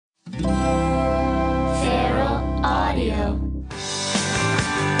Radio.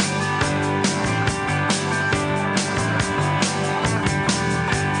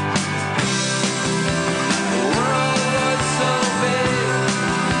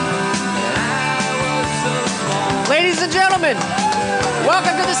 Ladies and gentlemen,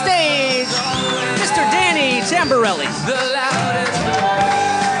 welcome to the stage, Mr. Danny Tamborelli.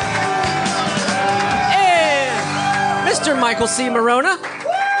 And Mr. Michael C. Morona. He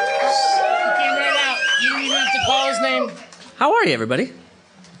came right out. You didn't even have to call his name. How are you, everybody?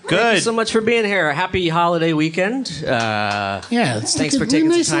 Good. Thank you so much for being here. Happy holiday weekend. Thanks for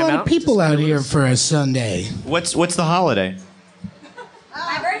taking some time out. A lot out. of people out here for a Sunday. What's the holiday?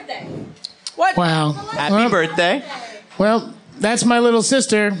 My birthday. What? Wow. Happy birthday. Well, that's my little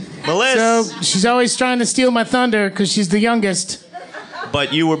sister. Melissa. So she's always trying to steal my thunder because she's the youngest.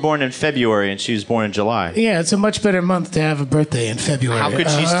 But you were born in February and she was born in July. Yeah, it's a much better month to have a birthday in February. How could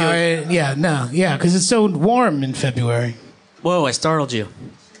she steal? Because it's so warm in February. Whoa, I startled you.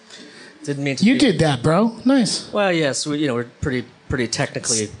 Didn't mean to. You did that, bro. Nice. Well, yes, we're pretty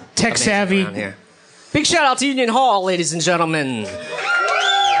technically tech savvy around here. Big shout out to Union Hall, ladies and gentlemen.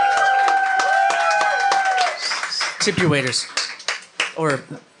 Tip your waiters, or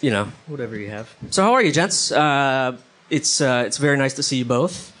whatever you have. So, how are you, gents? It's very nice to see you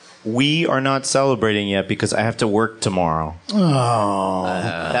both. We are not celebrating yet because I have to work tomorrow. Oh,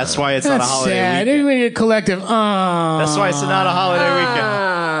 that's why it's not a holiday sad. weekend. Everybody a collective. Oh, that's why it's not a holiday weekend.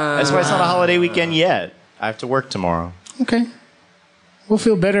 That's why it's not a holiday weekend yet. I have to work tomorrow. Okay, we'll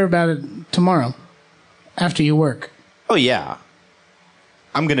feel better about it tomorrow after you work. Oh yeah.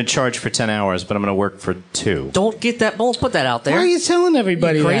 I'm going to charge for 10 hours, but I'm going to work for 2. Don't put that out there. Why are you telling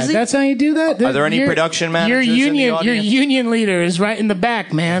everybody you crazy? that? That's how you do that? Are there any production managers your union, in the audience? Your union leader is right in the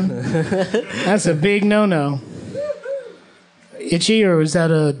back, man. That's a big no-no. Itchy, or was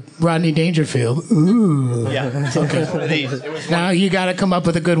that a Rodney Dangerfield? Ooh. Yeah. Okay. Now you got to come up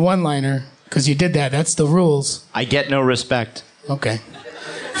with a good one-liner, because you did that. That's the rules. I get no respect. Okay.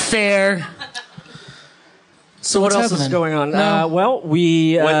 Fair. So what else is going on? No.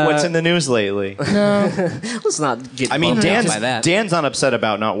 What's in the news lately? No. Let's not get. I mean, by that. Dan's not upset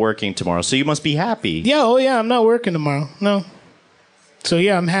about not working tomorrow, so you must be happy. Yeah. Oh, yeah. I'm not working tomorrow. No. So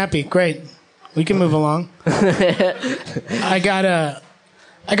yeah, I'm happy. Great. We can move along. I got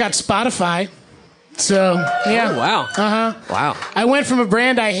Spotify. So yeah. Oh, wow. Wow. I went from a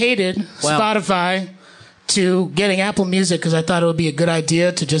brand I hated, Spotify, to getting Apple Music because I thought it would be a good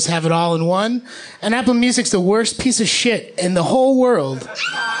idea to just have it all in one. And Apple Music's the worst piece of shit in the whole world.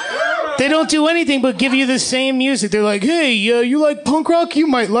 They don't do anything but give you the same music. They're like, hey, you like punk rock? You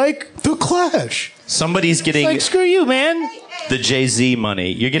might like The Clash. Somebody's getting Like, screw you, man. the Jay-Z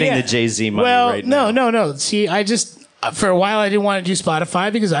money. You're getting the Jay-Z money right now. No. See, I just, for a while I didn't want to do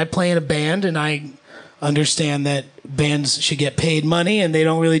Spotify because I play in a band and I understand that bands should get paid money and they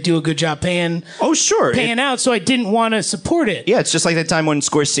don't really do a good job paying out, so I didn't want to support it. Yeah, it's just like that time when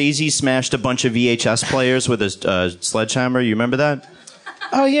Scorsese smashed a bunch of VHS players with a sledgehammer. You remember that?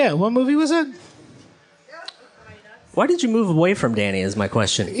 Oh yeah, what movie was that? Why did you move away from Danny is my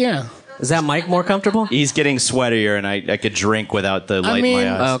question. Yeah. Is that mic more comfortable? He's getting sweatier and I could drink without the light in my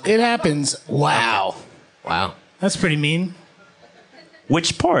eyes. It happens. Wow. Wow. That's pretty mean.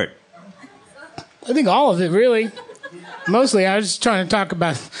 Which part? I think all of it, really. Mostly, I was just trying to talk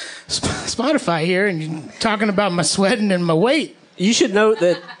about Spotify here and you're talking about my sweating and my weight. You should note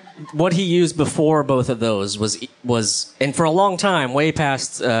that what he used before both of those was and for a long time, way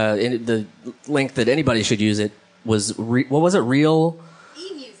past the length that anybody should use it, was, what was it, real...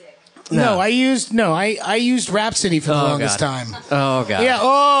 E-music. No, I used Rhapsody for the longest time. Oh, God. Yeah,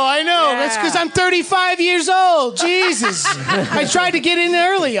 I know. That's because I'm 35 years old. Jesus. I tried to get in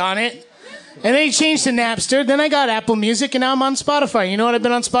early on it. And then he changed to Napster. Then I got Apple Music, and now I'm on Spotify. You know what? I've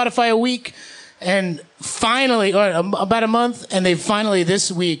been on Spotify a week, and finally, or about a month, and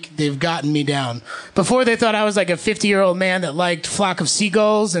this week, they've gotten me down. Before, they thought I was like a 50-year-old man that liked Flock of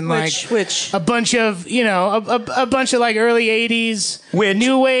Seagulls and which? a bunch of, a bunch of like early 80s,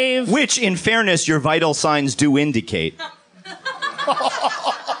 new wave. Which, in fairness, your vital signs do indicate.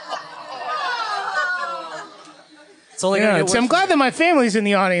 I'm glad that my family's in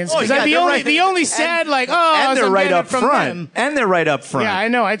the audience because I'm the only sad and they're right up front. And they're right up front. Yeah, I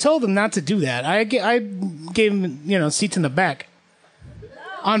know. I told them not to do that. I gave them seats in the back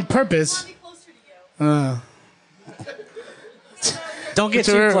on purpose. Don't get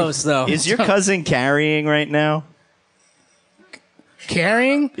too close though. Is your cousin carrying right now?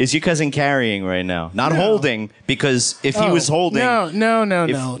 Carrying? Is your cousin carrying right now? Not holding, because if he was holding, no.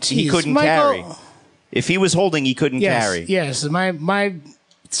 he couldn't carry. If he was holding, he couldn't carry. Yes, my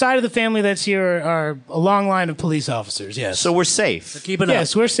side of the family that's here are a long line of police officers. Yes. So we're safe. Keep it up.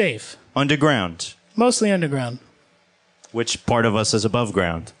 Yes, we're safe. Underground. Mostly underground. Which part of us is above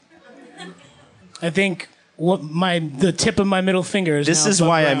ground? I think the tip of my middle finger is. This now is above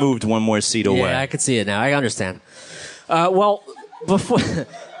why I ground. moved one more seat away. Yeah, I can see it now. I understand. Well, before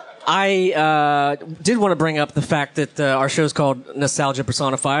I did want to bring up the fact that our show is called Nostalgia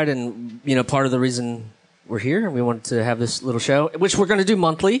Personified, and part of the reason we're here, we wanted to have this little show, which we're going to do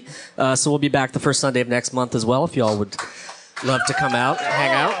monthly. So we'll be back the first Sunday of next month as well. If y'all would love to come out, and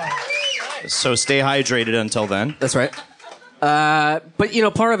hang out. So stay hydrated until then. That's right. But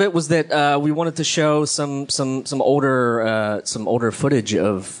part of it was that we wanted to show some older footage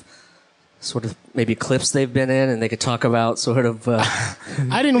of sort of maybe clips they've been in, and they could talk about sort of.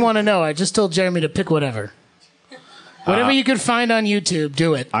 I didn't want to know. I just told Jeremy to pick whatever. Whatever you could find on YouTube,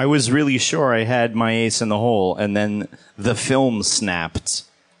 do it. I was really sure I had my ace in the hole, and then the film snapped.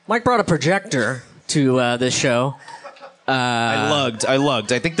 Mike brought a projector to this show. I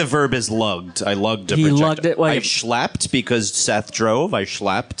lugged. I think the verb is lugged. I lugged a He projector. lugged it? Wait. I schlepped because Seth drove. I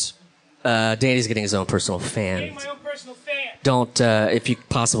schlepped. Danny's getting his own personal fan. My own personal fan. Don't, if you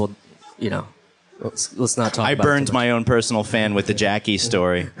possible, let's not talk. I about burned it too much. my own personal fan with the Jackie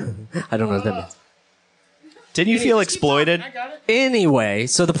story. I don't know what that means. Didn't you feel exploited? Anyway,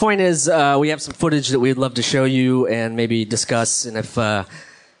 so the point is, we have some footage that we'd love to show you and maybe discuss. And if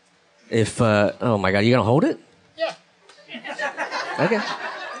oh my God, you gonna hold it? Yeah. Okay.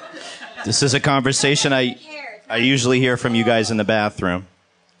 This is a conversation I usually hear from you guys in the bathroom.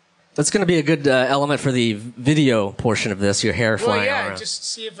 That's going to be a good element for the video portion of this. Your hair Well, flying yeah. around. Just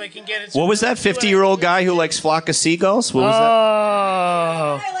see if I can get it. What was that 50-year-old guy who likes flock of seagulls? What was that?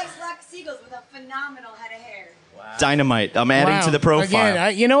 Oh. I like black seagulls with a phenomenal head of hair. Dynamite. I'm adding to the profile.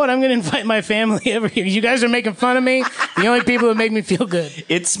 Again, you know what? I'm going to invite my family over here. You guys are making fun of me. The only people that make me feel good.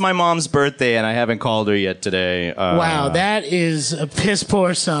 It's my mom's birthday, and I haven't called her yet today. Wow, that is a piss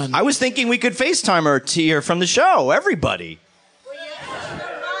poor son. I was thinking we could FaceTime her here from the show. Everybody. Well, you're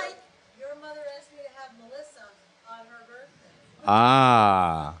right. Your mother asked me to have Melissa on her birthday.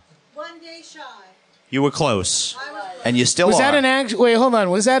 Ah. One day shy. You were close. I was And you still Was are. that an actual? Wait, hold on.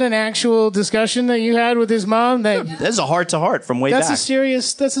 Was that an actual discussion that you had with his mom? That That's a heart-to-heart from way that's back. a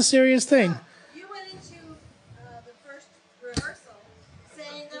serious. That's a serious thing. You went into the first rehearsal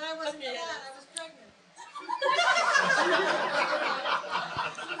saying that I wasn't fat, I was pregnant.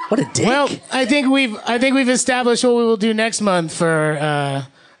 What a dick. Well, I think we've established what we will do next month for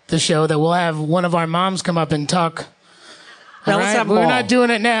the show. That we'll have one of our moms come up and talk. Now, All let's right? have them We're all. not doing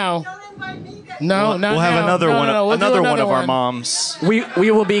it now. Don't invite me. No, not We'll have now. another No, one. no, no. We'll do Another one of our one. moms. We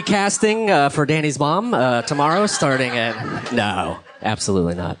will be casting for Danny's mom tomorrow, starting at no,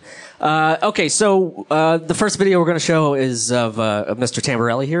 absolutely not. Okay, so the first video we're going to show is of Mr.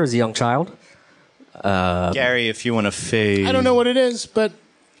 Tamborelli here as a young child. Gary, if you want to fade. I don't know what it is, but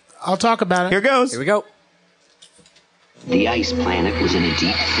I'll talk about it. Here goes. Here we go. The ice planet was in a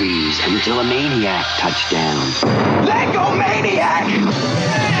deep freeze until a maniac touched down. Lego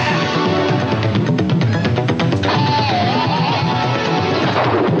Maniac!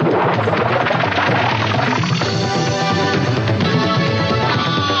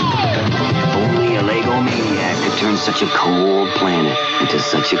 Only a Lego Maniac could turn such a cold planet into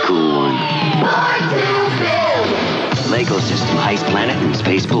such a cool one. Lego System, Ice Planet, and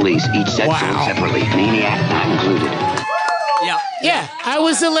Space Police, each set sold separately. Maniac not included. Yeah. Yeah, I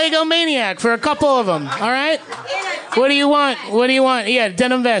was the Lego Maniac for a couple of them. All right. What do you want? What do you want? Yeah,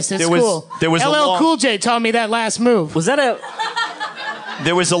 denim vest. It's cool. There was a LL long- Cool J taught me that last move. Was that a?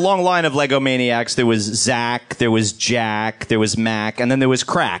 There was a long line of Lego Maniacs. There was Zach, there was Jack, there was Mac, and then there was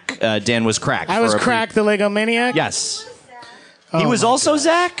Crack. Dan was Crack. I was Crack the Lego Maniac. Yes. He was also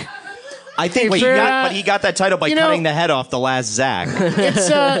Zach? I think but he got that title by cutting the head off the last Zach. It's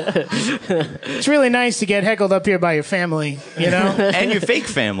really nice to get heckled up here by your family, you know, And your fake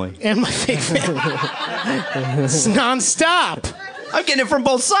family. and my fake family. It's nonstop. I'm getting it from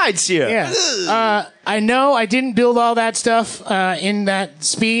both sides here. Yeah. I know I didn't build all that stuff in that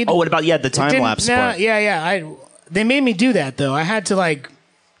speed. Oh, what about the time lapse part? Yeah. They made me do that though. I had to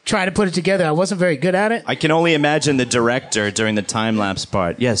try to put it together. I wasn't very good at it. I can only imagine the director during the time lapse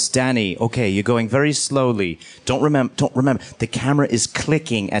part. Yes, Danny. Okay, you're going very slowly. Don't remember. The camera is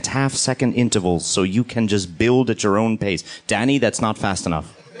clicking at half-second intervals, so you can just build at your own pace. Danny, that's not fast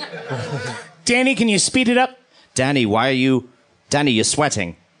enough. Danny, can you speed it up? Danny, Danny, you're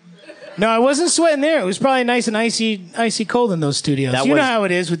sweating. No, I wasn't sweating there. It was probably nice and icy cold in those studios. That You know was- how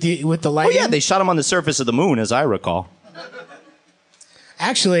it is with the Oh lighting. yeah, they shot him on the surface of the moon, as I recall.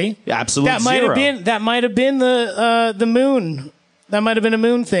 Actually, Absolute that might zero. have been the moon That might have been a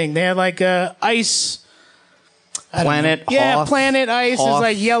moon thing. They had like ice. Planet Yeah, Hoth. planet ice is Hoth.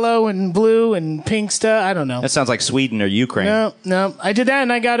 like yellow and blue and pink stuff. I don't know. That sounds like Sweden or Ukraine. No. I did that,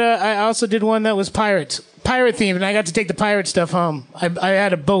 and I also did one that was pirate themed, and I got to take the pirate stuff home. I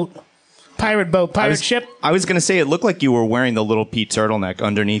had a boat, pirate ship. I was going to say, it looked like you were wearing the little Pete turtleneck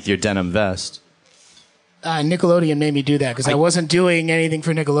underneath your denim vest. Nickelodeon made me do that because I wasn't doing anything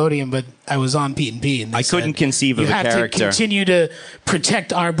for Nickelodeon, but I was on Pete and P. And I couldn't conceive of a character. You have to continue to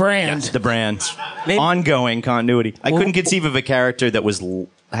protect our brand. The brand. Ongoing continuity. I couldn't conceive of a character that was...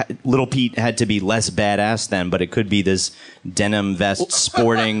 Little Pete had to be less badass then, but it could be this denim vest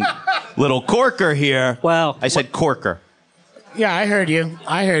sporting little corker here. Well... I said corker. Yeah, I heard you.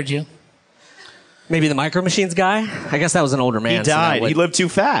 Maybe the Micro Machines guy? I guess that was an older man. He died. He lived too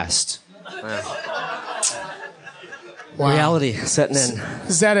fast. Wow. Reality setting in.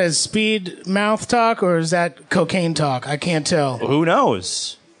 Is that a speed mouth talk or is that cocaine talk? I can't tell. Who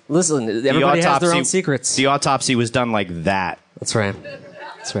knows? Listen, everybody has their own secrets. The autopsy was done like that. That's right.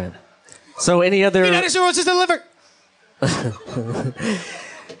 So any other... Peanut cirrhosis of the liver.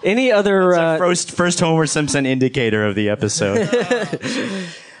 Any other... First Homer Simpson indicator of the episode.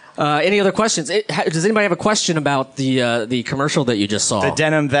 Any other questions? Does anybody have a question about the commercial that you just saw? The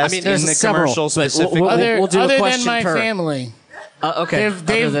denim vest in the commercial specifically. We'll do other a question than my per. family. Okay.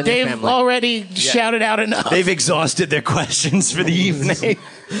 They've already shouted out enough. They've exhausted their questions for the evening.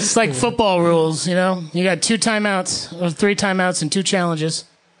 It's like football rules, you know? You got 2 timeouts, or 3 timeouts, and 2 challenges.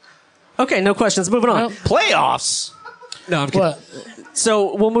 Okay, no questions. Moving on. Well, Playoffs. No, I'm kidding. What?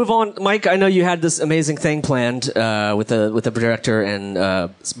 So we'll move on, Mike. I know you had this amazing thing planned with the director,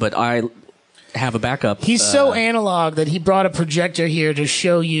 but I have a backup. He's so analog that he brought a projector here to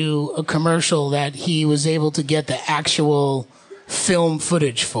show you a commercial that he was able to get the actual film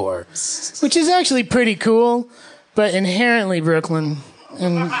footage for, which is actually pretty cool, but inherently Brooklyn.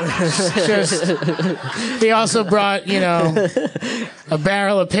 And just, he also brought, a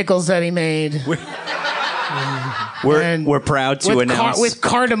barrel of pickles that he made. We're proud to announce with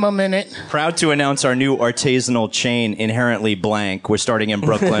cardamom in it. Proud to announce our new artisanal chain, Inherently Blank. We're starting in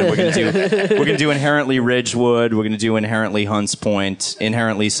Brooklyn. We're gonna do Inherently Ridgewood. We're gonna do Inherently Hunts Point,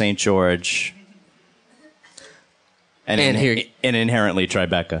 Inherently St. George, and Inherently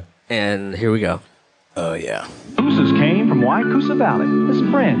Tribeca. And here we go. Oh yeah. Cousas came from Waikusa Valley as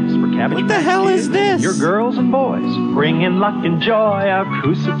friends for Cabbage What the Patch hell Kids is this? Your girls and boys, bringing luck and joy. A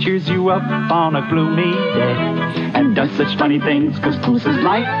Cousa cheers you up on a gloomy day and does such funny things because Cousas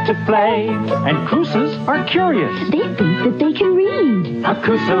like to play. And Cousas are curious. They think that they can read. A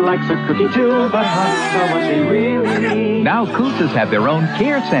Cousa likes a cookie too, but hugs are what they really need. Now Cousas have their own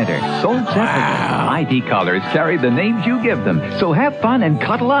care center, sold separately. ID collars carry the names you give them, so have fun and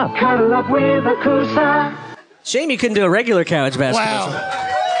cuddle up. Cuddle up with a Cousa. Shame you couldn't do a regular Cabbage Patch.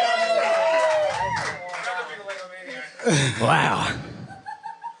 Wow.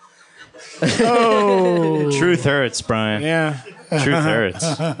 Oh. Truth hurts, Brian. Yeah. Truth hurts.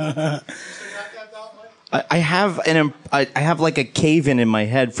 I have like a cave-in in my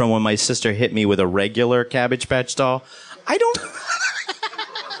head from when my sister hit me with a regular Cabbage Patch doll. I don't...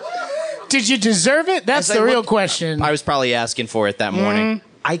 Did you deserve it? That's the real question. I was probably asking for it that morning. Mm-hmm.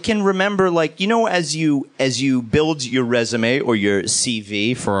 I can remember, as you build your resume or your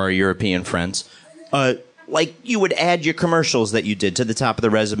CV for our European friends, you would add your commercials that you did to the top of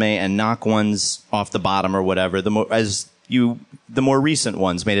the resume and knock ones off the bottom or whatever. The more recent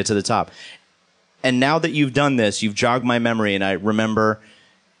ones made it to the top. And now that you've done this, you've jogged my memory, and I remember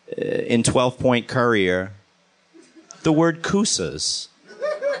in 12 Point Courier the word Cousas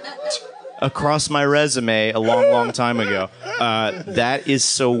across my resume a long time ago. That is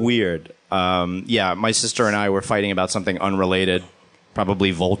so weird. Yeah, my sister and I were fighting about something unrelated,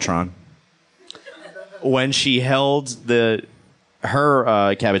 probably Voltron. When she held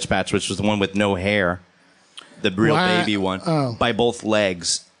her Cabbage Patch, which was the one with no hair, the real baby one, by both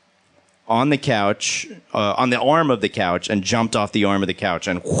legs, on the couch, on the arm of the couch, and jumped off the arm of the couch,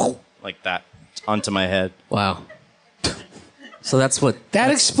 and whoosh, like that, onto my head. Wow. So that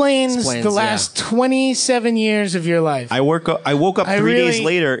explains the last 27 years of your life. I woke up 3 days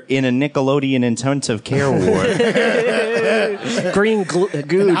later in a Nickelodeon intensive care ward. Green goo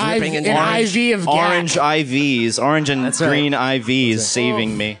dripping into an IV of Gak. Orange IVs, orange and green IVs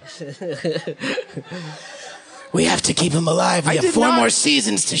saving me. We have to keep him alive. We have 4 more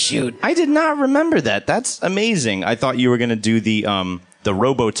seasons to shoot. I did not remember that. That's amazing. I thought you were going to do the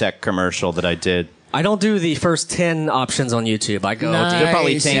Robotech commercial that I did. I don't do the first 10 options on YouTube. I go nice. They're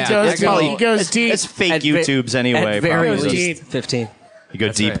probably tainted. He goes deep. It's fake YouTubes anyway. At very probably. least 15. You go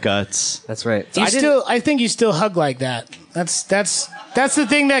That's deep right. guts. That's right. I think you still hug like that. That's the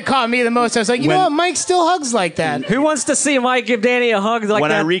thing that caught me the most. I was like, you know what? Mike still hugs like that. Who wants to see Mike give Danny a hug like When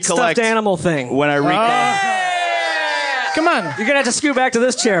that I recollect- stuffed animal thing? When I recollect, Come on, You're gonna have to scoot back to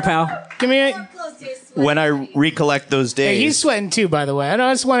this chair, pal. give me a... Close to his sweat. when I recollect those days, Hey, he's sweating too, by the way. I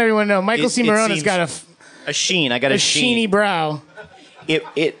just want everyone to know. Michael It- C. it Marona's seems- got a sheen. I got a a sheeny sheen. brow.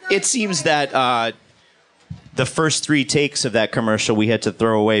 It seems that the first 3 takes of that commercial we had to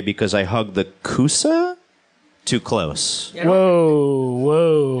throw away because I hugged the Kusa too close.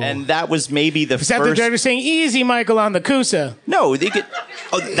 Whoa. And that was maybe the Is that the first. director saying, easy, Michael, on the Kusa? No, they could.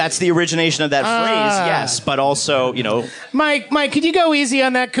 Oh, that's the origination of that phrase, yes. But also, Mike, could you go easy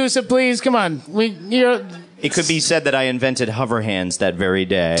on that Kusa, please? Come on. it could be said that I invented hover hands that very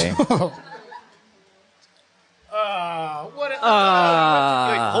day.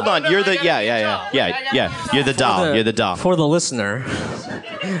 Hold on, you're the You're the doll. You're the doll. For the listener,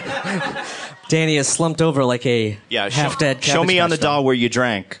 Danny is slumped over like a half-dead. Show me on the cabbage patch doll where you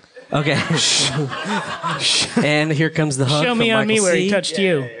drank. Okay. And here comes the hug. Show me from on me Michael where C. he touched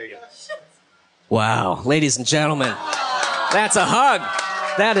you. Wow, ladies and gentlemen, that's a hug.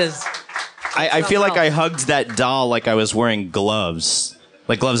 That is. I feel like I hugged that doll like I was wearing gloves.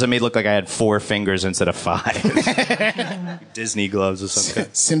 Like gloves that made look like I had 4 fingers instead of 5. Disney gloves or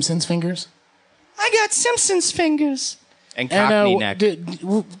something. Simpsons fingers. I got Simpsons fingers. And Cockney neck.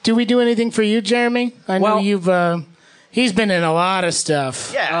 Do we do anything for you, Jeremy? I know Well- you've... he's been in a lot of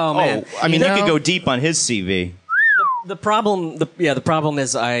stuff. Yeah. Oh, man. I mean, You he could know- go deep on his CV. The problem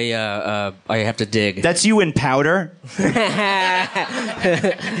is I have to dig. That's you in Powder. You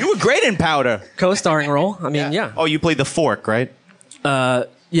were great in Powder. Co-starring role. I mean, yeah. Oh, you played the fork, right?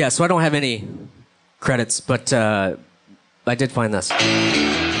 Yeah, so I don't have any credits, but I did find this.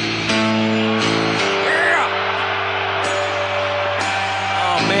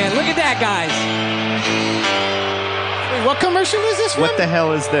 Oh man, look at that, guys! Wait, what commercial is this from? What the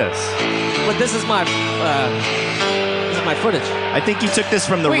hell is this? But this is my footage. I think you took this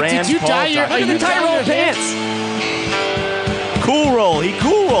from the Wait, Rand did you Paul dye your... doc- Look at the tight roll pants. Cool roll. He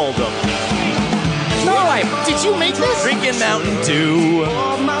cool rolled them. No, Did you make this? Drinking Mountain Dew. Drinking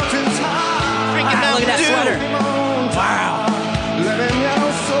Wow, look Mountain at that Dew. sweater.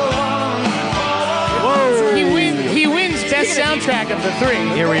 He wins best soundtrack of the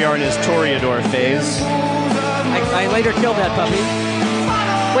 3. Here we are in his Toreador phase. I later killed that puppy.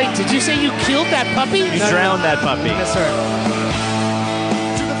 Wait, did you say you killed that puppy? You drowned that puppy. Yes, sir.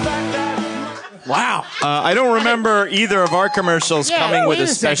 Wow. I don't remember either of our commercials Yeah, coming with wait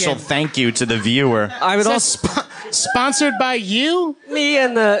a a special second. thank you to the viewer. I would Is that also sponsored by you? me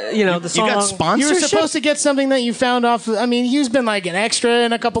and the the You song. got You sponsorship? were supposed to get something that you found off. I mean, you've been like an extra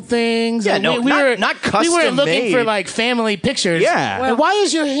in a couple things. Yeah, and no, we not- were not We were custom looking made. for like family pictures. Yeah. And why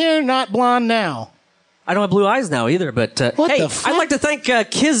is your hair not blonde now? I don't have blue eyes now either, but What hey, the fuck? I'd like to thank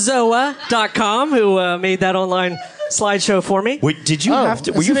Kizoa.com who made that online slideshow for me. Wait, did you have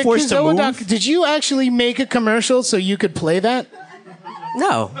to? Were so you the forced to Kizoa move? Did you actually make a commercial so you could play that?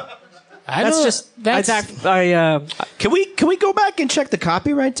 No, I that's don't- just that's. Can we go back and check the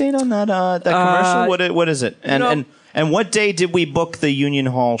copyright date on that commercial? What is it? And what day did we book the Union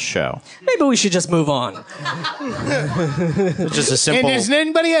Hall show? maybe we should just move on. It's just a and simple. does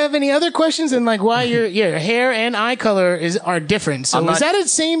anybody have any other questions? And like why your hair and eye color are different? So I'm was not- that the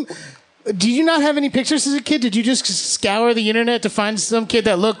same? Did you not have any pictures as a kid? Did you just scour the internet to find some kid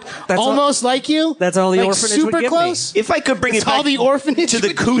that looked almost like you? That's all the like orphanage super would give close? me. If I could bring It's it back all the orphanage to the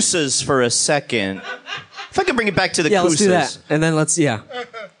would- Koosas for a second. If I could bring it back to the Yeah, Koosas. let's do that, and then let's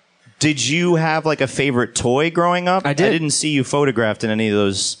Did you have like a favorite toy growing up? I did. I didn't see you photographed in any of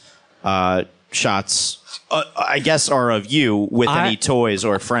those shots. I guess are of you with any toys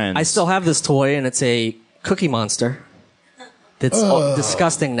or friends. I still have this toy, and it's a Cookie Monster. That's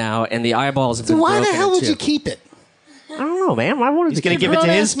disgusting now, and the eyeballs have been Why the broken hell in would two. you keep it? I don't know, man. I wanted He's to going to keep give it to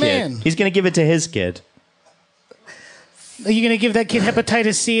grown-ass his kid. man. He's going to give it to his kid. Are you going to give that kid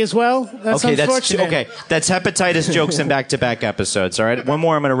hepatitis C as well? That's unfortunate. That's hepatitis jokes in back-to-back episodes. All right, one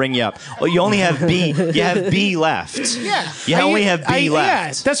more. I'm going to ring you up. Oh, you only have B. You have B left. Yeah. You only have B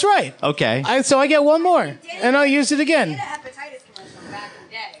left. Yeah, that's right. Okay. So I get one more, and I'll use it again. Did a hepatitis commercial back in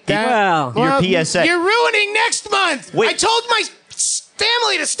the day. That- Well, Your PSA. You're ruining next month. Wait. I told my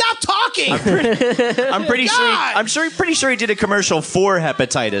family to stop talking. I'm pretty sure. God. Pretty sure he did a commercial for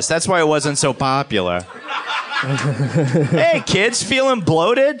hepatitis. That's why it wasn't so popular. Hey, kids, feeling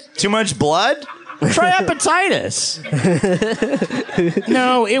bloated? Too much blood? Try hepatitis.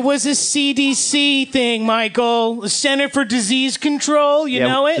 No, it was a CDC thing, Michael. The Center for Disease Control. You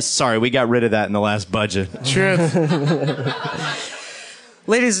know it? Sorry, we got rid of that in the last budget. Truth.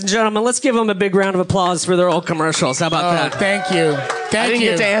 Ladies and gentlemen, let's give them a big round of applause for their old commercials. How about that? Thank you. I didn't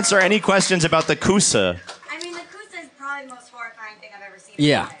get to answer any questions about the Kusa. I mean, the Kusa is probably the most horrifying thing I've ever seen.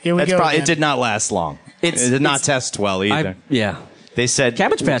 Yeah. Here we That's go. probably, it again. did not last long. It did not test well either. Yeah. They said,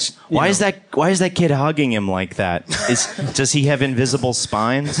 Cabbage Patch. Why is that kid hugging him like that? Does he have invisible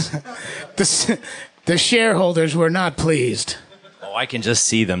spines? The shareholders were not pleased. Oh, I can just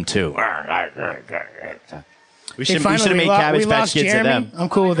see them too. We should Finally, have made Cabbage Patch Kids Jeremy. of them. I'm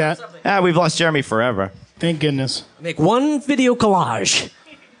cool with that. We've lost Jeremy forever. Thank goodness. Make one video collage.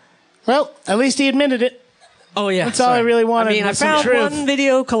 Well, at least he admitted it. Oh, yeah. That's all I really wanted. I mean, I was some found truth. one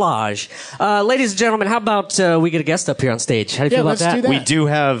video collage. Ladies and gentlemen, how about we get a guest up here on stage? How do you feel about let's do that. We do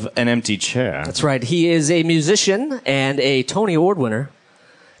have an empty chair. That's right. He is a musician and a Tony Award winner.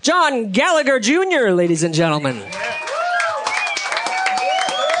 John Gallagher Jr., ladies and gentlemen.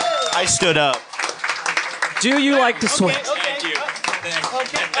 I stood up. Do you like to swing? Okay.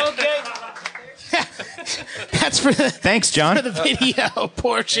 That's for the Thanks, John. for the video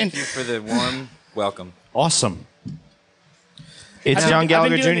portion. Thank you for the warm welcome. Awesome. It's John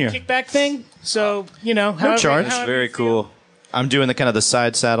Gallagher I've been doing Jr. the kickback thing, so charge. That's very cool. I'm doing the kind of the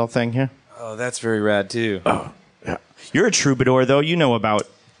side saddle thing here. Oh, that's very rad too. You're a troubadour, though. You know about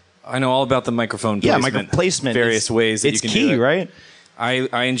I know all about the microphone placement. placement. Various ways that it's you can key, do it. right?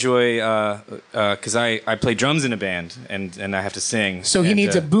 I enjoy because I play drums in a band and I have to sing. So he And,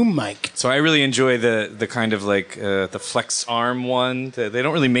 needs a boom mic. So I really enjoy the kind of like the flex arm one. They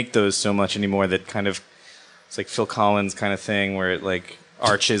don't really make those so much anymore. That kind of it's like Phil Collins kind of thing where it like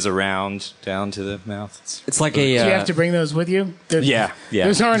arches around down to the mouth. It's like a. Do you have to bring those with you? Yeah.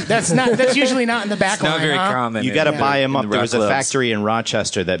 Those aren't. That's usually not in the back line. Not very huh? common. You got to buy them in up. the There rock was a clubs. factory in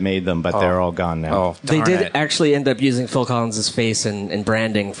Rochester that made them, but they're all gone now. Oh, They darn did it. actually end up using Phil Collins' face and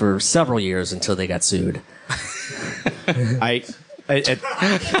branding for several years until they got sued. At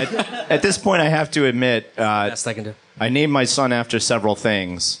this point, I have to admit, Best I can do. I named my son after several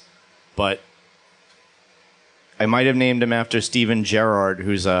things, but I might have named him after Steven Gerrard,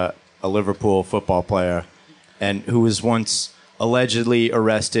 who's a Liverpool football player, and who was once allegedly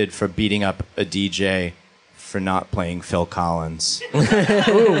arrested for beating up a DJ for not playing Phil Collins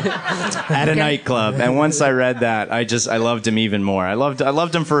at a nightclub. And once I read that, I loved him even more. I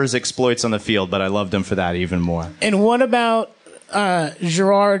loved him for his exploits on the field, but I loved him for that even more. And what about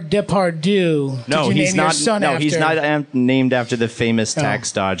Gerard Depardieu? No, Did you he's name your not. son No, after? he's not named after the famous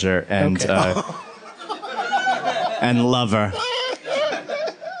tax dodger and Okay. and lover.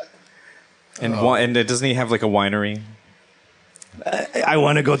 And doesn't he have like a winery? I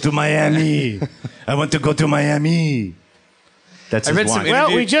want to go to Miami. I want to go to Miami. That's I his read some wine.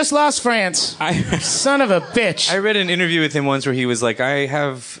 Well, we just lost France. Son of a bitch. I read an interview with him once where he was like,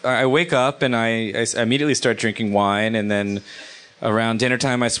 I wake up and I immediately start drinking wine, and then around dinner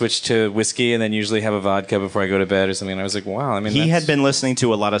time I switch to whiskey, and then usually have a vodka before I go to bed or something. And I was like, wow. I mean, He had been listening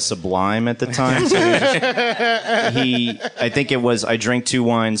to a lot of Sublime at the time. So I think it was, I drink 2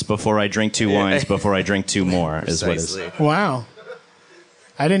 wines before I drink 2 wines before I drink 2 more, is what it is. Precisely. Wow.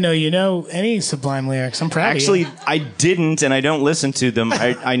 I didn't know you know any Sublime lyrics. I'm proud Actually, of you. I didn't, and I don't listen to them.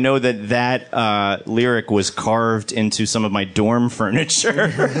 I know that lyric was carved into some of my dorm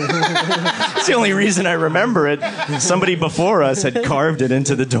furniture. It's the only reason I remember it. Somebody before us had carved it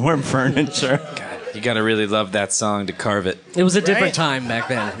into the dorm furniture. You got to really love that song to carve it. It was a different Right. time back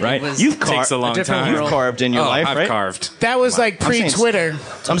then. Right? It was, You've Takes a long different time. world. You've carved in your life, I've right? carved. That was like I'm saying- pre-Twitter.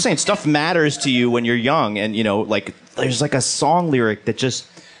 I'm saying stuff matters to you when you're young, and like there's like a song lyric that just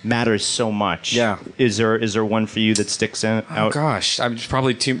matters so much. Yeah. Is there one for you that sticks out? Oh gosh, I'm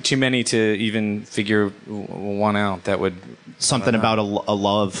probably too many to even figure one out. That would Something about a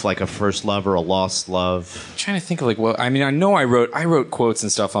love, like a first love or a lost love. I'm trying to think of like what I mean. I know I wrote quotes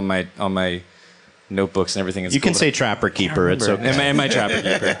and stuff on my notebooks and everything. You can say Trapper Keeper. It's okay. Am I Trapper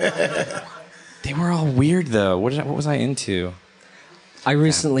Keeper? They were all weird though. What was I into? I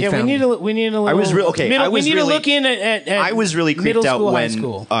recently Yeah, found. we need a little. I was okay. Middle, I was we need really, to look in at I was really creeped middle out school, high when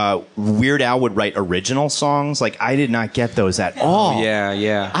school. Weird Al would write original songs. Like I did not get those at all.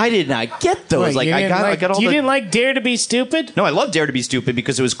 Yeah. I did not get those. Wait, like you I didn't got like, all you the. didn't like Dare to Be Stupid? No, I love Dare to Be Stupid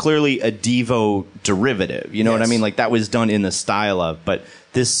because it was clearly a Devo derivative. You know what I Yes. mean? Like that was done in the style of. But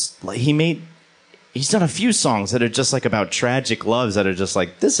this, like, he's done a few songs that are just like about tragic loves that are just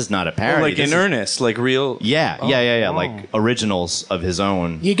like, this is not a parody. Like This in is- earnest, like real. Yeah. Like originals of his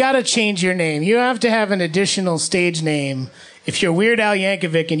own. You got to change your name. You have to have an additional stage name if you're Weird Al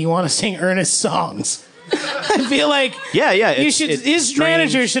Yankovic and you want to sing earnest songs. I feel like Yeah. you should. His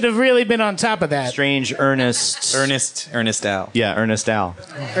manager should have really been on top of that. Strange, Ernest Ernest Al. Yeah, Ernest Al.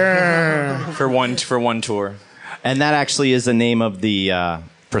 For one tour. And that actually is the name of the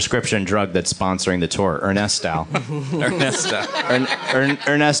prescription drug that's sponsoring the tour, Ernestal.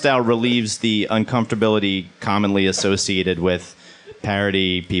 Ernestal relieves the uncomfortability commonly associated with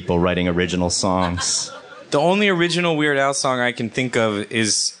parody people writing original songs. The only original Weird Al song I can think of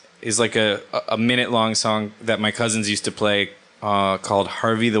is like a minute-long song that my cousins used to play called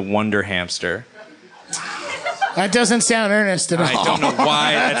Harvey the Wonder Hamster. That doesn't sound earnest at all. I don't know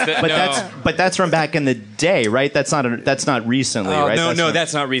why. But that's from back in the day, right? That's not recently, right?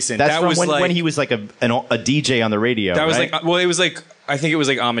 That's not recent. That's that from was when he was like a DJ on the radio. That was right? it was like I think it was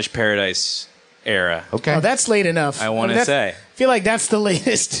like Amish Paradise era. Okay. Oh, that's late enough. I want to say. I feel like that's the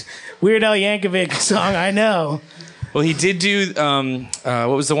latest Weird Al Yankovic song I know. Well, he did do what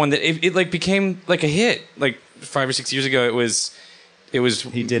was the one that it like became like a hit like 5 or 6 years ago. It was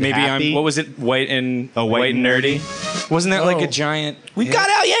he did maybe Happy? what was it? White and Nerdy. Wasn't that like a giant? We've got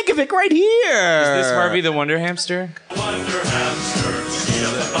Al Yankovic right here. Is this Harvey the Wonder Hamster?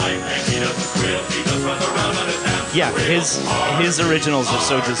 Yeah, his originals are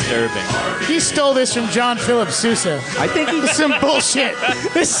so disturbing. He stole this from John Philip Sousa. I think This is some bullshit.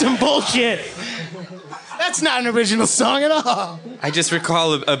 This is some bullshit. That's not an original song at all. I just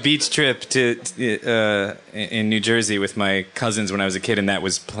recall a beach trip to in New Jersey with my cousins when I was a kid, and that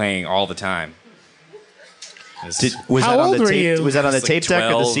was playing all the time. Was How that on old the were tape? you? Was that on the It's tape like deck or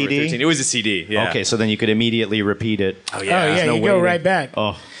the 12 CD? 13. It was a CD. Yeah. Okay, so then you could immediately repeat it. Oh yeah. Oh yeah, no you go waiting. right back.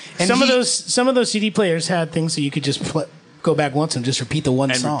 Oh, And some of those CD players had things that you could just go back once and just repeat the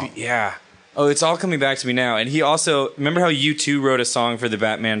one song. Yeah. Oh, it's all coming back to me now. And he also remember how U2 wrote a song for the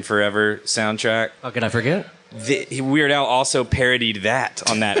Batman Forever soundtrack. How could I forget? Weird Al also parodied that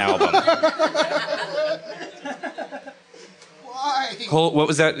on that album. Why? What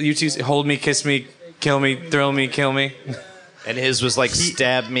was that? U2's Hold Me, Kiss Me, Kill Me, Thrill Me, Kill Me. and his was like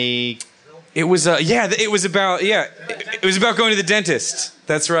Stab Me. It was it was about going to the dentist.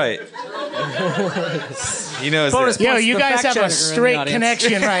 That's right. He knows Bonus it. Yo, points you to the guys fact have a checker in the straight audience.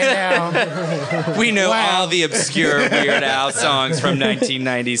 connection right now. We know Wow. all the obscure Weird Al songs from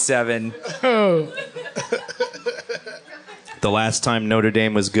 1997. Oh. The last time Notre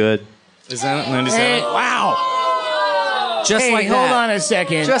Dame was good. Is that 97? Hey, Wow. Just hey, like hold that. on a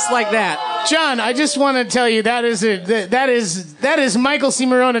second. Just like that. John, I just want to tell you that is Michael C.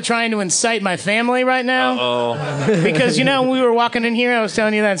 Morona trying to incite my family right now. Oh. Because when we were walking in here, I was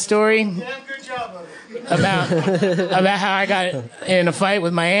telling you that story about how I got in a fight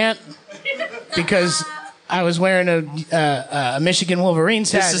with my aunt because I was wearing a Michigan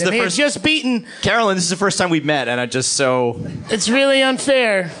Wolverines hat. This is and the they had first- just beaten. Carolyn, this is the first time we've met, and I just so It's really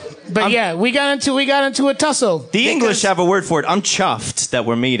unfair. But yeah, we got into a tussle. the English have a word for it. I'm chuffed that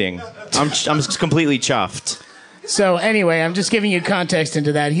we're meeting. I'm completely chuffed. So anyway, I'm just giving you context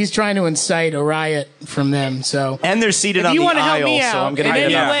into that. He's trying to incite a riot from them. So And they're seated If on you the wanna help aisle, me so out, I'm going to in get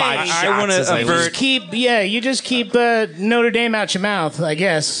any about way, 5 I shots. wanna as I avert- leave. you just keep Notre Dame out your mouth, I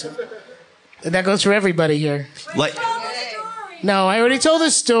guess. That goes for everybody here. Like, No, I already told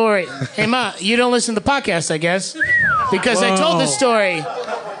this story. Hey, Ma, you don't listen to the podcast, I guess, because I told this story.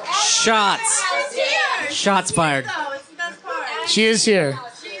 Shots. Shots fired. She is here.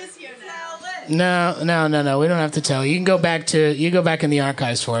 No. We don't have to tell. You can go back in the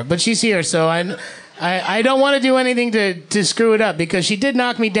archives for it. But she's here, so I don't want to do anything to screw it up because she did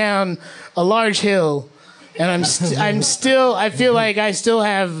knock me down a large hill, and I feel like I still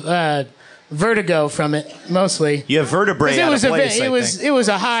have vertigo from it mostly. you have vertebrae out of place, I think. It was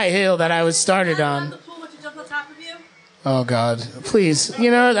a high hill that I was started on. Oh God! Please,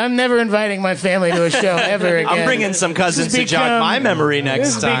 I'm never inviting my family to a show ever again. I'm bringing some cousins to jog my memory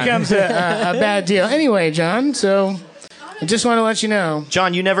next This time. becomes a bad deal. Anyway, John, so I just want to let you know.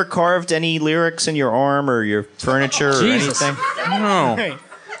 John, you never carved any lyrics in your arm or your furniture or Jesus. anything? No. Hey,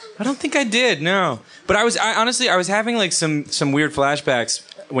 I don't think I did, no. But I honestly was having like some weird flashbacks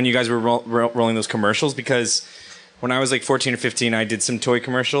when you guys were rolling those commercials because when I was like 14 or 15, I did some toy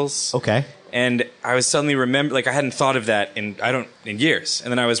commercials. Okay. And I was suddenly like I hadn't thought of that in years. And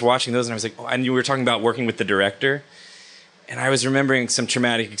then I was watching those and I was like, oh, and you were talking about working with the director. And I was remembering some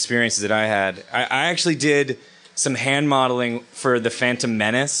traumatic experiences that I had. I actually did some hand modeling for the Phantom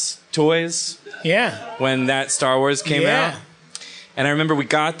Menace toys yeah, when that Star Wars came Yeah. out. And I remember we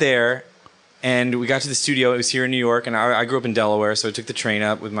got there and we got to the studio. It was here in New York, and I grew up in Delaware, so I took the train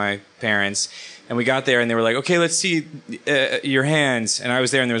up with my parents. And we got there, and they were like, "Okay, let's see your hands." And I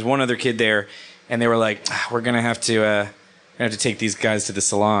was there, and there was one other kid there, and they were like, "We're gonna have to take these guys to the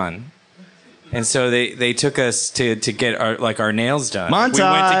salon." And so they took us to get our nails done.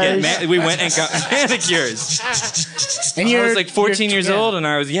 Montage. We went and got manicures. And I was like 14 years old, and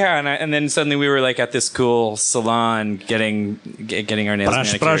I was and then suddenly we were like at this cool salon getting our nails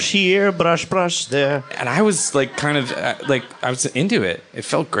manicured. Brush here, brush there. And I was like kind of I was into it. It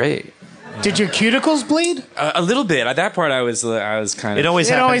felt great. Did your cuticles bleed? A little bit. At that part, I was kind of. It always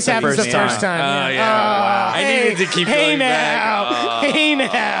happens the first time. Oh yeah. I needed to keep going back. Hey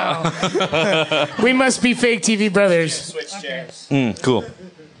now. We must be fake TV brothers. Switch chairs. Cool.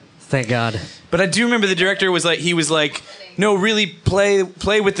 Thank God. But I do remember the director was like, no, really play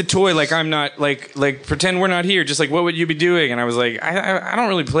with the toy. Like I'm not like pretend we're not here. Just like what would you be doing? And I was like, I don't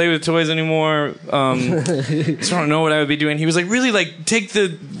really play with toys anymore. Just don't know what I would be doing. He was like, really like take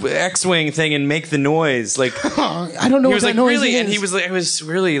the X-wing thing and make the noise. Like I don't know he what was that like noise really, is. and he was like, I was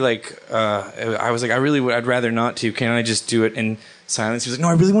really like, I was like, I'd rather not to. Can I just do it in silence? He was like, no,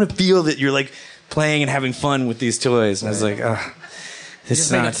 I really want to feel that you're like playing and having fun with these toys. And I was like,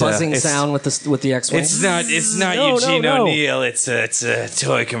 Just make a buzzing sound with the X-wing. It's not Eugene O'Neill. It's a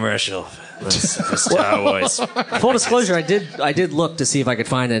toy commercial for Star Wars. Full disclosure, I did look to see if I could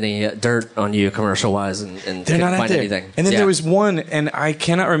find any dirt on you commercial wise, and They're couldn't not out find there. anything. And then there was one, and I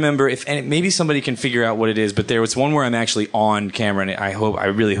cannot remember and maybe somebody can figure out what it is. But there was one where I'm actually on camera, and I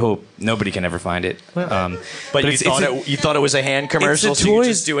really hope nobody can ever find it. But you thought it was a hand commercial, it's a so you're toy-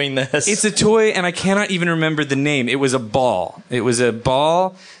 just doing this. It's a toy, and I cannot even remember the name. It was a ball. It was a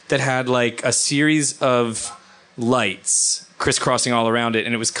ball that had like a series of lights crisscrossing all around it,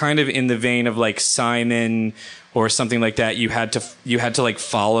 and it was kind of in the vein of like Simon or something like that. You had to like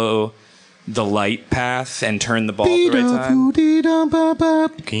follow the light path and turn the ball at the right time.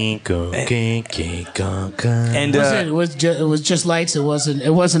 And it was just lights. It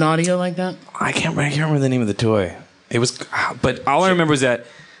wasn't audio like that. I can't remember the name of the toy. It was, but all I remember was that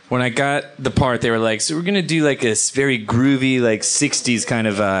when I got the part, they were like, "So we're gonna do like this very groovy, like '60s kind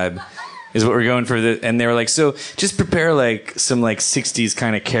of vibe." Is what we're going for, and they were like, so just prepare like some like '60s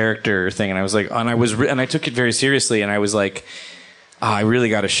kind of character thing, and I was like, and I took it very seriously, and I was like, I really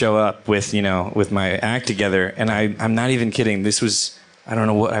got to show up with my act together, and I'm not even kidding. This was, I don't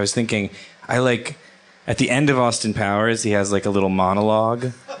know what I was thinking. I like at the end of Austin Powers, he has like a little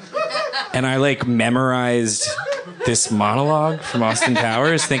monologue, and I like memorized this monologue from Austin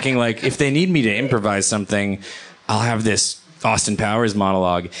Powers, thinking like if they need me to improvise something, I'll have this Austin Powers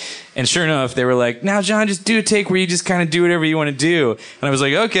monologue. And sure enough, they were like, now John, just do a take where you just kind of do whatever you want to do. And I was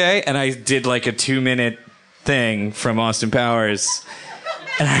like, okay. And I did like a 2-minute thing from Austin Powers.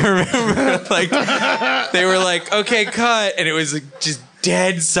 And I remember like they were like, okay, cut. And it was like, just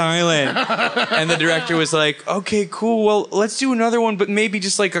dead silent. And the director was like, okay, cool. Well, let's do another one, but maybe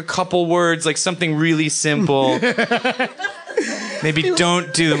just like a couple words, like something really simple. Maybe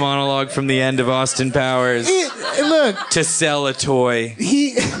don't do the monologue from the end of Austin Powers. Look, to sell a toy.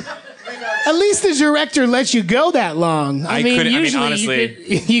 At least the director lets you go that long. I mean, usually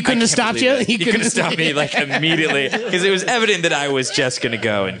honestly, you couldn't have stopped you. He couldn't have stopped me like immediately because it was evident that I was just going to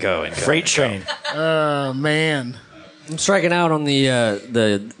go and go and go. Freight train. Oh man, I'm striking out on the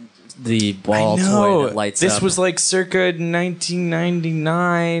ball toy that lights this up. was like circa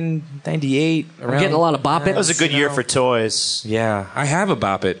 1999, 98. I'm getting a lot of Bop It. That was a good year for toys. Yeah, I have a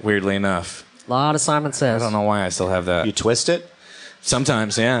Bop It, weirdly enough. A lot of Simon Says. I don't know why I still have that. You twist it?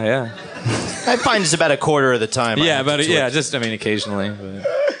 Sometimes, yeah. I find it's about a quarter of the time. Just occasionally. But.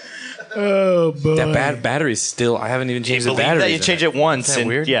 Oh boy, that battery's still. I haven't even changed the battery. That you change it once, Isn't that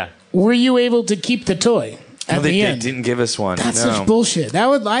weird? Yeah. Were you able to keep the toy at the end? They didn't give us one. That's such bullshit.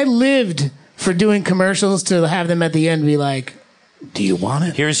 I lived for doing commercials to have them at the end be like, do you want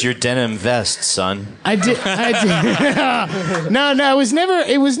it? Here's your denim vest, son. I did. No, it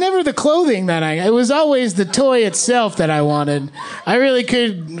was never the clothing that it was always the toy itself that I wanted. I really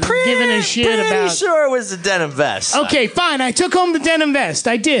could given a shit about. Pretty sure it was the denim vest. Okay, fine. I took home the denim vest.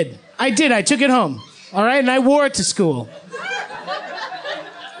 I did. I took it home. All right, and I wore it to school.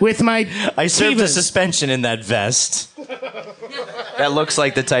 With my I served a Tevas. suspension in that vest. That looks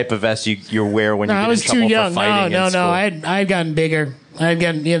like the type of vest you wear when you get I was in trouble too young. for fighting in school. I'd gotten bigger.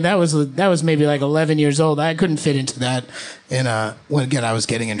 That was maybe like 11 years old. I couldn't fit into that. And when again, I was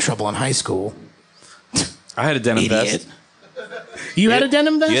getting in trouble in high school. I had a denim Idiot. vest. You had a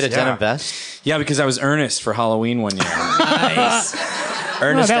denim vest? You had a denim vest? Yeah, because I was Ernest for Halloween one year. Nice.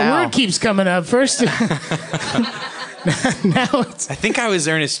 Ernest that Al. word keeps coming up first. Now it's I think I was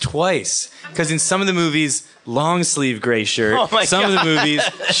Ernest twice because in some of the movies, long sleeve gray shirt. Oh my some of the movies,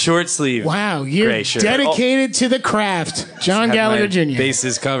 short sleeve. wow. You're gray shirt. dedicated to the craft, John Had Gallagher my Jr.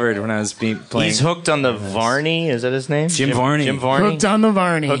 bases covered when I was playing. He's hooked on the Varney. Is that his name? Jim Varney. Jim Varney. Hooked on the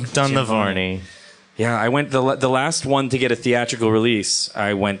Varney. Hooked on the Varney. Yeah, I went the last one to get a theatrical release.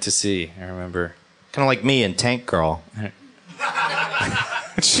 I went to see. I remember. Kind of like me and Tank Girl.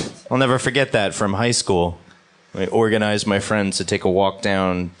 I'll never forget that from high school. I organized my friends to take a walk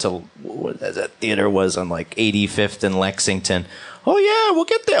down to what that theater was on like 85th and Lexington. Oh yeah, we'll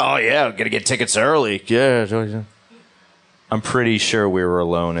get there. Oh yeah, we're gonna get tickets early. Yeah. I'm pretty sure we were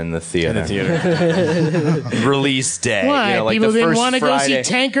alone in the theater. Release day. Why? You know, like People the didn't first want to go see Friday.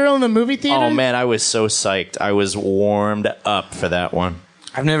 Tank Girl in the movie theater? Oh man, I was so psyched. I was warmed up for that one.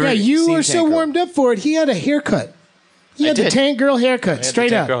 I've never. Yeah, you seen were so Tank Girl. warmed up for it. He had a haircut. He had the did. Tank Girl haircut,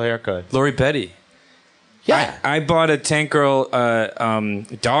 straight up. Girl haircut. Lori Petty. Yeah. I bought a Tank Girl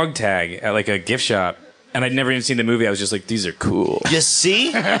dog tag at like a gift shop, and I'd never even seen the movie. I was just like, these are cool. You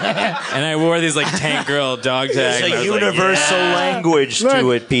see? And I wore these like Tank Girl dog tags. It's and I a was like, universal language to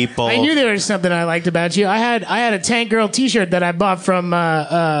Look, it, people. I knew there was something I liked about you. I had a Tank Girl T-shirt that I bought from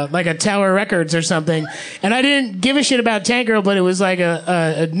like a Tower Records or something, and I didn't give a shit about Tank Girl, but it was like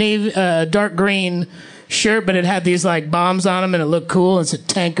a dark green shirt, but it had these like bombs on them, and it looked cool. And it said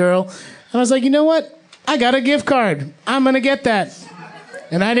Tank Girl, and I was like, you know what? I got a gift card. I'm gonna get that,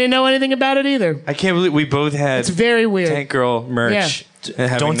 and I didn't know anything about it either. I can't believe we both had It's very weird. Tank Girl merch.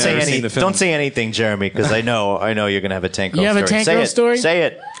 having Don't say never seen any. the film. Don't say anything, Jeremy, because I know you're gonna have a Tank Girl You have a story. Tank Say Girl it. story? Say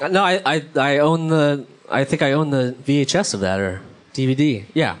it. No, I own the. I think I own the VHS of that or DVD.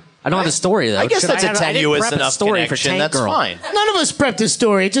 Yeah, I don't have the story though. I guess that's a I didn't tenuous prep a enough story for connection. Tank That's Girl. fine. None of us prepped this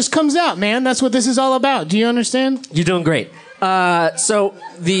story. It just comes out, man. That's what this is all about. Do you understand? You're doing great. So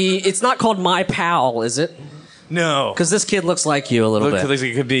it's not called My Pal, is it? No. Because this kid looks like you a little Looks bit. like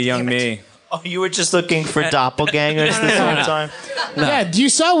it could be young me. Oh, you were just looking for doppelgangers this whole time. Yeah, you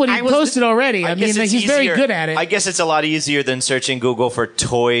saw what he posted already. I mean, guess it's he's very easier- good at it. I guess it's a lot easier than searching Google for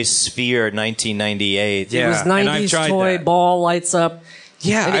Toy Sphere 1998. It was Yeah, and I've 90s tried toy, that. ball, lights up.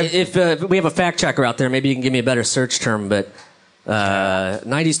 Yeah, And I've- if we have a fact checker out there, maybe you can give me a better search term, but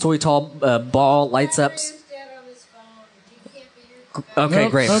 90s toy, tall, ball, lights up. His dad on his phone. He can't be your Okay,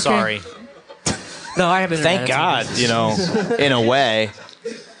 Nope, great. okay. Sorry. No, I haven't. Thank God, in a way.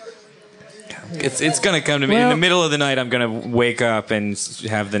 It's gonna come to me in Well- the middle of the night. I'm gonna wake up and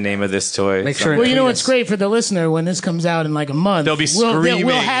have the name of this toy. Make sure- Well, you know Tweet what's us. great for the listener when this comes out in like a month? They'll be We'll screaming.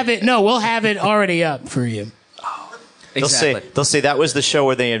 have it. No, we'll have it already up for you. Exactly. They'll say that was the show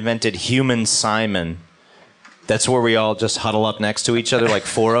where they invented Human Simon. That's where we all just huddle up next to each other, like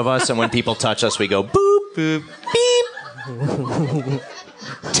four of us, and when people touch us, we go boop, Boop. beep.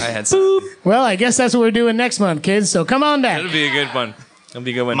 I had some. Well, I guess that's what we're doing next month, kids. So come on back. That'll be a good one. That'll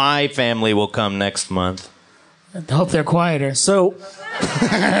be a good one. My family will come next month. I hope they're quieter. So,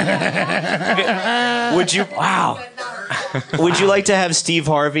 Would you? Wow. Would you like to have Steve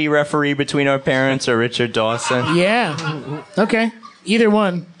Harvey referee between our parents or Richard Dawson? Yeah. Okay. Either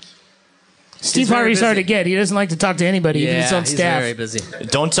one. Steve very Harvey's hard to busy. get. He doesn't like to talk to anybody, even his yeah, own he's staff. very busy.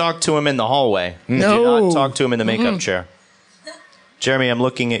 Don't talk to him in the hallway. No. Do not talk to him in the makeup chair. Jeremy, I'm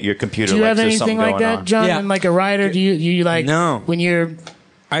looking at your computer. Do you like have there's anything something like going that, on. John? Yeah. And like a rider? Do you like No. when you're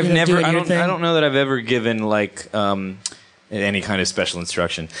I've you know, never. doing I your don't. thing? I don't know that I've ever given like any kind of special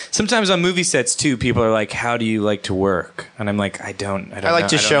instruction. Sometimes on movie sets too, people are like, "How do you like to work?" And I'm like, "I don't. I like know.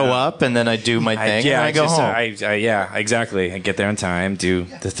 to don't show know." up and then I do my thing and I go just, home. yeah, exactly. I get there on time, do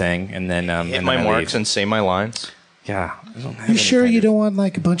the thing, and then Hit and my then I marks leave. and say my lines. Yeah. I don't have You any sure kind you of- don't want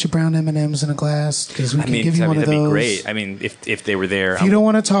like a bunch of brown M&Ms in a glass? Because we I can mean, give you one of that'd those. be great. I mean, if they were there, If you don't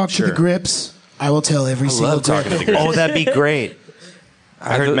want to talk to Sure. the grips, I will tell every single love talking grip. to the grips. Oh, that'd be great.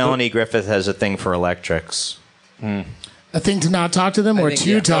 I heard the- Melanie Griffith has a thing for electrics. A thing to not talk to them or think, to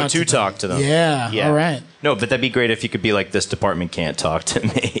yeah. talk Oh, to talk to them. Yeah. All right. No, but that'd be great if you could be like, this department can't talk to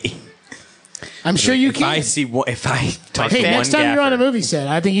me. I'm sure you If can. I see, if I talk Hey, to next one time you're on a gaffer- movie set,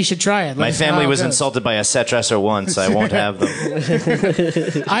 I think you should try it. Let My us know family how it was goes. insulted by a set dresser once. I won't have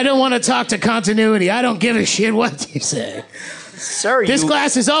them. I don't want to talk to continuity. I don't give a shit what you say. Sir, This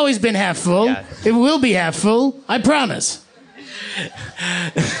glass has always been half full. Yeah. It will be half full. I promise.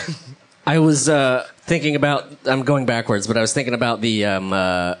 I was thinking about. I'm going backwards, but I was thinking about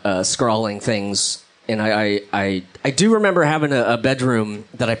the scrawling things, and I do remember having a bedroom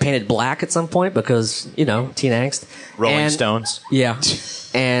that I painted black at some point because teen angst. Rolling And- Stones. Yeah,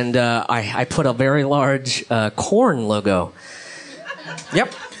 and I put a very large corn logo.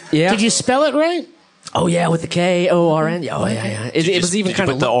 Yep. Yeah. Did you spell it right? Oh yeah, with the Korn. Oh yeah. It was even Did you kind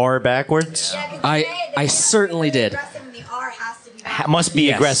put of. the R backwards? I certainly did. Must be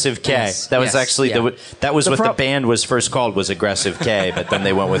Yes. aggressive K. Yes. That was Yes. actually Yeah. that was The what the prob- band was first called, was Aggressive K, but then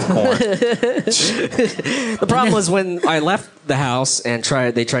they went with Korn. The problem was when I left the house and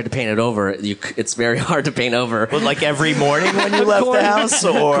they tried to paint it over. It's very hard to paint over. But like every morning when you left the house,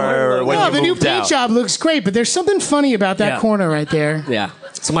 or when No, you the new moved paint out? job looks great, but there's something funny about that Yeah. corner right there. Yeah.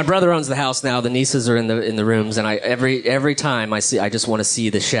 So my brother owns the house now. The nieces are in the rooms, and every time I just want to see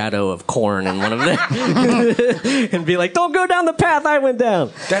the shadow of Korn in one of them, and be like, "Don't go down the path I went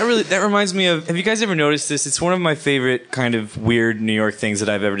down." That reminds me of. Have you guys ever noticed this? It's one of my favorite kind of weird New York things that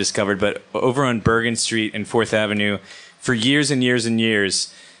I've ever discovered. But over on Bergen Street and Fourth Avenue, for years and years and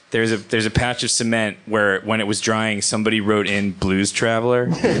years, there's a patch of cement where when it was drying, somebody wrote in Blues Traveler.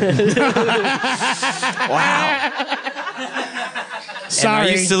 Sorry. And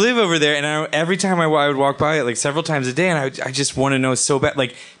I used to live over there, and every time I would walk by it, like several times a day, and I just want to know so bad.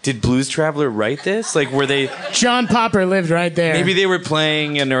 Like, did Blues Traveler write this? Like, were they? John Popper lived right there. Maybe they were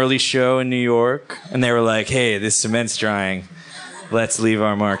playing an early show in New York, and they were like, "Hey, this cement's drying. Let's leave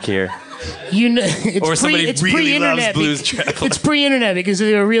our mark here." You know, it's Or somebody it's really pre-internet. loves Blues Traveler. It's pre-internet because if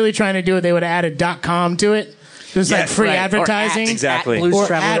they were really trying to do it, they would have added .com to it. There's like Yes, free right. Or advertising. exactly. Blues Or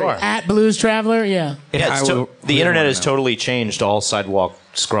Traveler. at Blues Traveler, yeah. Yeah, I will the really internet wanna has know. totally changed all sidewalk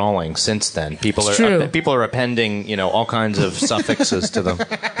scrawling since then. People It's are true. people are appending, all kinds of suffixes to them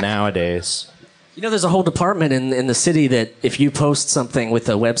nowadays. You know, there's a whole department in the city that if you post something with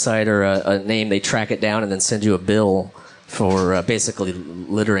a website or a name, they track it down and then send you a bill for basically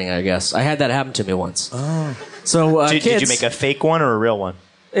littering, I guess. I had that happen to me once. Oh. So Did kids, you make a fake one or a real one?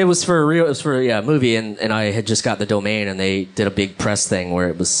 It was for a movie, and I had just got the domain, and they did a big press thing where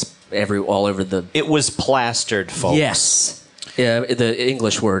it was all over the. It was plastered, folks. Yes, yeah. The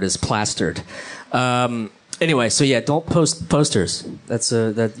English word is plastered. Anyway, so yeah, don't post posters.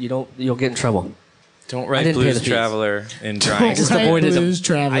 You'll get in trouble. Don't I write didn't pay Blues the fees. Traveler in drying. Just Right, avoided them. Blues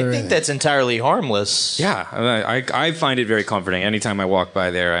Traveler. I think that's entirely harmless. Yeah, I find it very comforting. Anytime I walk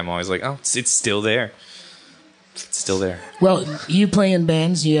by there, I'm always like, "Oh, it's still there. It's still there." Well, you play in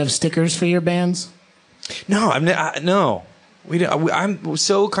bands. You have stickers for your bands. No, no. We don't, I'm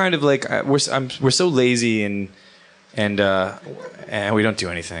so kind of like we're so lazy and we don't do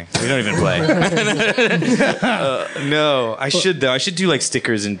anything. We don't even play. No, I should though. I should do like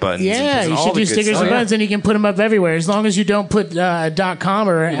stickers and buttons. Yeah, and you all should the do good stickers stuff. and buttons, and you can put them up everywhere. As long as you don't put .com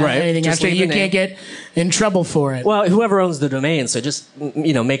or anything Just after it, leave you the can't name. get in trouble for it. Well, whoever owns the domain, so just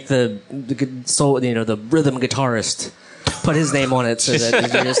make the rhythm guitarist put his name on it, so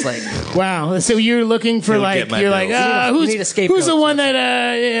that you're just like. Wow. So you're looking for He'll like get my you're like bills. You need a scapegoat. who's the one that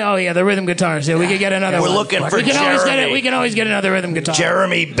oh yeah, the rhythm guitarist. Yeah, we could get another We're one. looking for we can always get it. Jeremy. We can always get another rhythm guitar.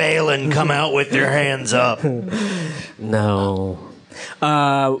 Jeremy Balin, come out with your hands up. No.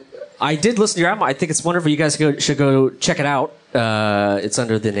 I did listen to your album. I think it's wonderful. You guys should go check it out. It's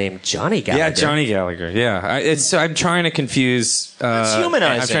under the name Johnny Gallagher. Yeah, Johnny Gallagher. Yeah, I'm trying to confuse. It's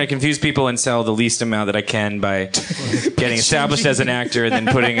humanizing. I'm trying to confuse people and sell the least amount that I can by getting established as an actor and then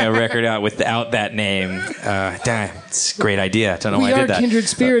putting a record out without that name. Damn, it's a great idea. I don't know We why I are did that. kindred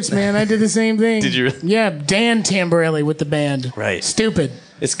spirits, man. I did the same thing. Did you really? Yeah, Dan Tamborelli with the band. Right. Stupid.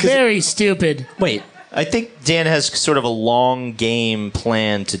 It's 'cause very stupid. Wait. I think Dan has sort of a long game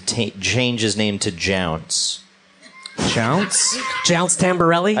plan to change his name to Jounce. Jounce? Jounce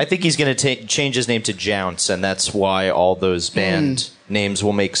Tamborelli? I think he's going to change his name to Jounce, and that's why all those band names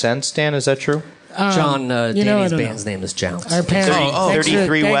will make sense. Dan, is that true? John I Danny's don't band's know. name is Jounce. Our parents. thanks for-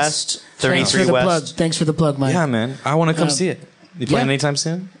 33 thanks- West, Thanks 33 for the West. plug. Thanks for the plug, Mike. Yeah, man. I want to come see it. You playing yeah. anytime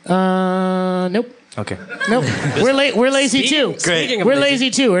soon? Nope. Okay. Nope. We're lazy too. Speaking of We're lazy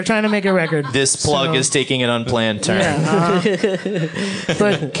too. We're trying to make a record. This plug So- is taking an unplanned turn. Yeah,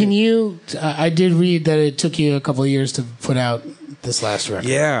 but can you? I did read that it took you a couple of years to put out this last record.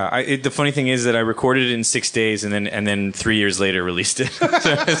 Yeah, the funny thing is that I recorded it in 6 days and then 3 years later released it.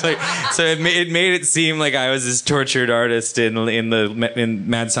 so it made it seem like I was this tortured artist in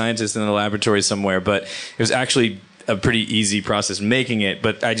mad scientist in the laboratory somewhere, but it was actually a pretty easy process making it.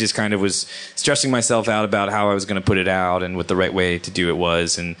 But I just kind of was stressing myself out about how I was going to put it out and what the right way to do it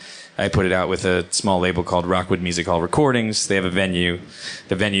was, and I put it out with a small label called Rockwood Music Hall Recordings. They have a venue.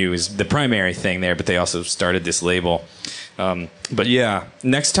 The venue is the primary thing there, but they also started this label. But yeah,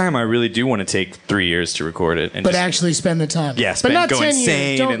 next time I really do want to take 3 years to record it. And But just, actually spend the time. Yeah, but not go 10 insane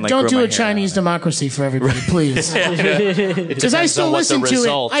years. Don't, and, like, don't grow do my a hair Chinese out. democracy for everybody, please. Because I still on what listen the to it.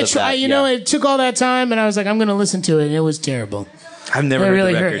 result of that, It took all that time, and I was like, I'm going to listen to it, and it was terrible. I've never It heard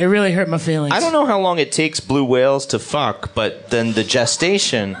really the hurt. record. It really hurt my feelings. I don't know how long it takes blue whales to fuck, but then the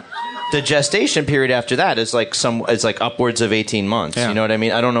gestation the gestation period after that is like upwards of 18 months. Yeah. You know what I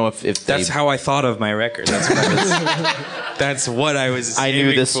mean? I don't know if That's how I thought of my record. That's what I was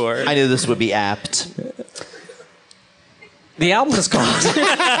aiming for. I knew this would be apt. The album is called.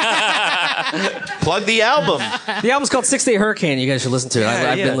 Plug the album. The album's called 6-Day Hurricane. You guys should listen to it.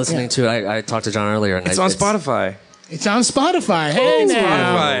 I've been listening to it. I talked to John earlier. And It's on Spotify. It's on Spotify. Hey, now.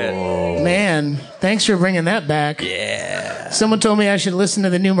 Spotify. Man, thanks for bringing that back. Yeah. Someone told me I should listen to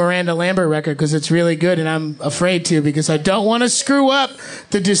the new Miranda Lambert record because it's really good, and I'm afraid to because I don't want to screw up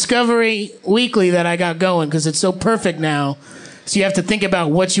the Discovery Weekly that I got going because it's so perfect now. So you have to think about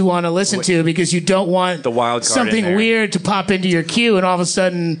what you want to listen to because you don't want the wild card something in there. weird to pop into your queue, and all of a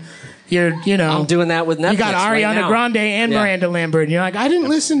sudden I'm doing that with Netflix. You got Ariana right now. Grande and Miranda Lambert, and you're like, I didn't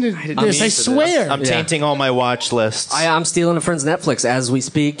listen to this. I swear. I'm tainting all my watch lists. I'm stealing a friend's Netflix as we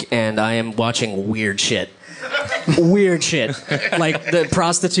speak, and I am watching weird shit. Weird shit, like the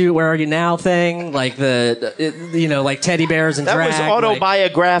prostitute "Where Are You Now" thing, like like teddy bears and that drag. was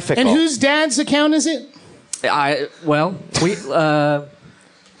autobiographical. And whose dad's account is it? Paul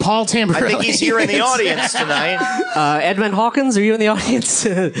Tamburelli. I think he's here in the audience tonight. Edmund Hawkins, are you in the audience?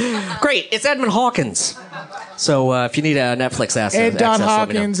 Great, it's Edmund Hawkins. So if you need a Netflix access,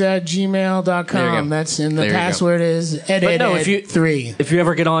 Ed.Hawkins at There you go. gmail.com. That's in the There you go. password is Ed, But Ed, no, Ed, 3. if you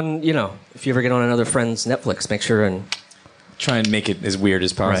ever get on, another friend's Netflix, make sure and Try and make it as weird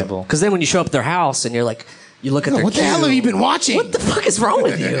as possible. because then when you show up at their house and you're like, you look at their What the hell queue, have you been watching? What the fuck is wrong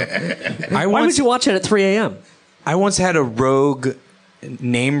with you? Why would you watch it at 3 a.m.? I once had a rogue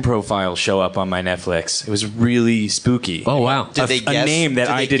name profile show up on my Netflix. It was really spooky. Oh wow! Did they guess, name that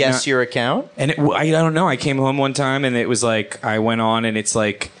I did guess not, your account? And I don't know. I came home one time and it was like I went on and it's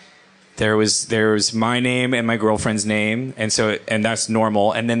like there was my name and my girlfriend's name and that's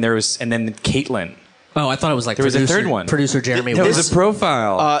normal. And then then Caitlin. Oh, I thought it was like there was a third one. Producer Jeremy. There was a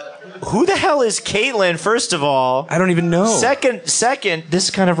profile. Who the hell is Caitlin? First of all, I don't even know. Second,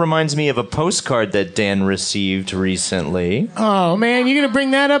 this kind of reminds me of a postcard that Dan received recently. Oh, man, you going to bring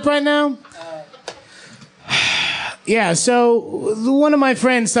that up right now? Yeah, so one of my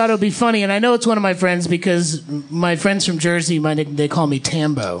friends thought it would be funny, and I know it's one of my friends because my friends from Jersey, they call me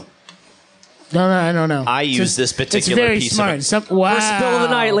Tambo. No, I don't know. I use this particular it's very piece smart. of it. Wow. First spill of the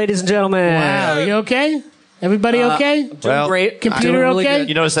night, ladies and gentlemen. Wow, you okay? Everybody okay? Doing great. Computer Doing really okay? good.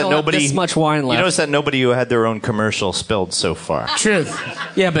 You notice that Still have nobody. this much wine left. You notice that nobody who had their own commercial spilled so far. Truth.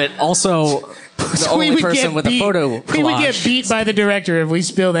 Yeah, but also the only person with a photo collage. We would get beat by the director if we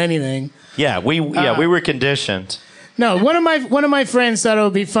spilled anything. Yeah, we were conditioned. No, one of my friends thought it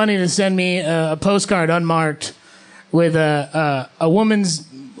would be funny to send me a postcard unmarked with a woman's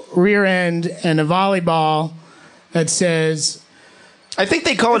rear end and a volleyball that says. I think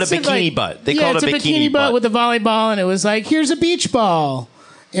they call it a bikini butt. They call it a bikini butt with a volleyball, and it was like, here's a beach ball.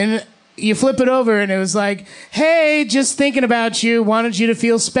 And you flip it over, and it was like, hey, just thinking about you, wanted you to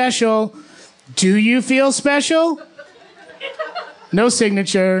feel special. Do you feel special? No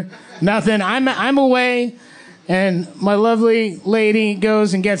signature, nothing. I'm away, and my lovely lady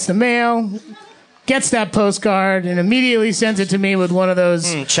goes and gets the mail, gets that postcard, and immediately sends it to me with one of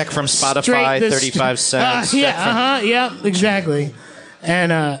those... check from Spotify, 35 cents. Yeah, exactly.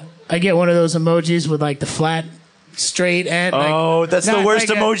 And I get one of those emojis with like the flat, straight end. Oh, that's the worst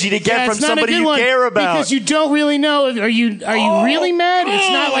emoji to get from it's not a somebody good you one care about. because you don't really know. Are you really mad? It's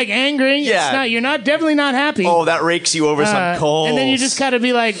not like angry. Yeah. It's not. You're not definitely not happy. Oh, that rakes you over some coals. And then you just gotta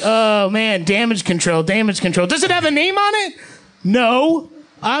be like, oh man, damage control. Does it have a name on it? No.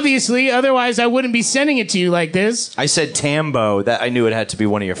 Obviously, otherwise I wouldn't be sending it to you like this. I said Tambo. That I knew it had to be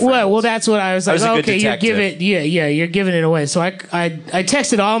one of your friends. Well, that's what I was like. I was a good Okay, detective. you're giving it away. So I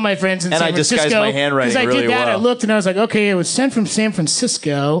texted all my friends in And San I Francisco. disguised my handwriting I really did that. well. I looked and I was like, okay, it was sent from San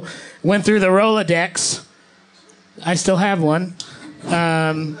Francisco. Went through the Rolodex. I still have one.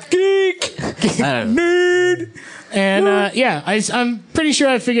 Geek, nerd, and I'm pretty sure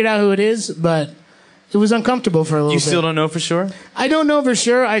I figured out who it is, but. It was uncomfortable for a little bit. You still don't know for sure? I don't know for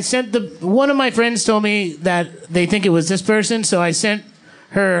sure. One of my friends told me that they think it was this person, so I sent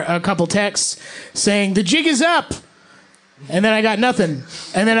her a couple texts saying, the jig is up. And then I got nothing.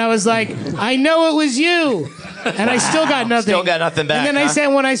 And then I was like, I know it was you. And I still got nothing. Still got nothing back. And then I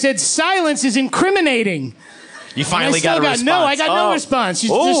sent one, I said, silence is incriminating. You finally got a response. No, I got no response.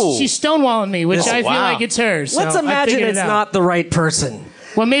 She's stonewalling me, which I feel like it's her. So Let's I imagine figured it's it out. not the right person.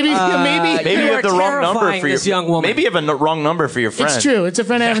 Well, maybe Maybe you have the wrong number for this young woman. Maybe you have a wrong number for your friend. It's true. It's a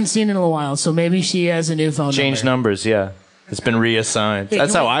friend I haven't seen in a while, so maybe she has a new phone Change number. numbers, yeah. It's been reassigned. Hey,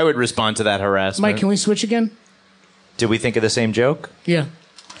 That's can how we- I would respond to that harassment. Mike, can we switch again? Did we think of the same joke? Yeah.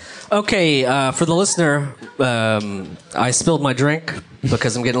 Okay, for the listener, I spilled my drink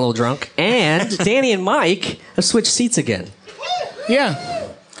because I'm getting a little drunk, and Danny and Mike have switched seats again. Yeah.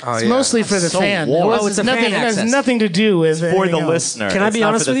 Oh, It's mostly for the So fan. warm. Oh, it's a nothing, fan it has access. nothing to do with For the anything else. listener. Can I It's be not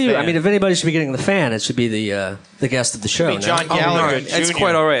honest for with the you? fan. I mean, if anybody should be getting the fan, it should be the guest of the show. Be John no? Gallagher. It's Jr.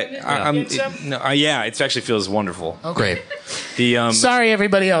 quite all right. Yeah, it actually feels wonderful. Great. The Sorry,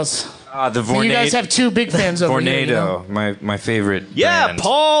 everybody else. the Vornado. You guys have two big fans over here. you know? Vornado, my favorite. Yeah, band.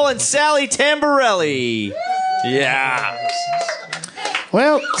 Paul and Sally Tamborelli. Yeah.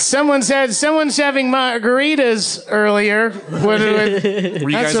 Well, someone's having margaritas earlier.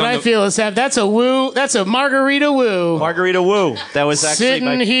 That's what I feel is have. That's a woo. That's a margarita woo. Margarita Woo. That was actually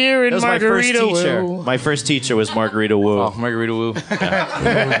Sitting here in that was my first Margarita teacher. Woo. My first teacher was Margarita Woo. Oh, Margarita Woo.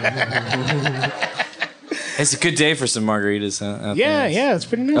 It's a good day for some margaritas. Out Yeah, there. yeah, it's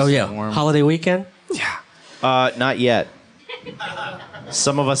pretty nice. Oh yeah, Warm. holiday weekend. Not yet.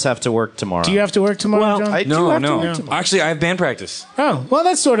 Some of us have to work tomorrow. Do you have to work tomorrow, Well, John? I do No, have to no. work tomorrow. Actually, I have band practice. Oh, well,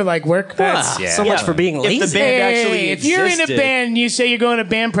 that's sort of like work. So much for being lazy. If the band actually Hey, if you're in a existed- band and you say you're going to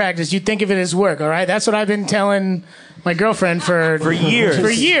band practice, you think of it as work, all right? That's what I've been telling my girlfriend for years. For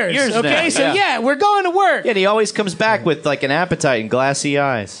years, Years okay? now, So, yeah. yeah, we're going to work. Yeah, and he always comes back with like an appetite and glassy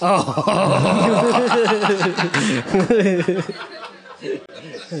eyes.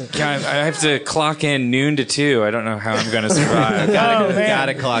 Yeah, I have to clock in noon to 2. I don't know how I'm going to survive. Oh, man.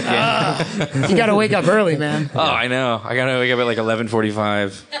 Gotta clock in. You got to wake up early, man. Oh, I know. I gotta wake up at like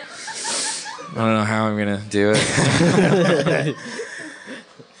 11:45. I don't know how I'm gonna do it.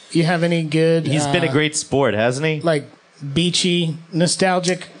 You have any good, He's been a great sport, hasn't he? like, beachy,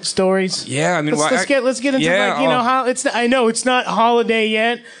 nostalgic stories? Yeah, I mean, Let's get into yeah, like, you know, how it's. I know it's not holiday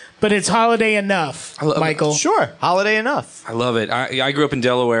yet, but it's holiday enough, Michael. Sure. Holiday enough. I love it. I grew up in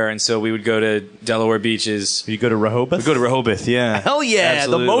Delaware, and so we would go to Delaware beaches. You go to Rehoboth? We go to Rehoboth, yeah. Hell yeah,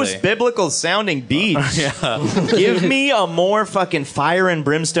 Absolutely. the most biblical sounding beach. Give me a more fucking fire and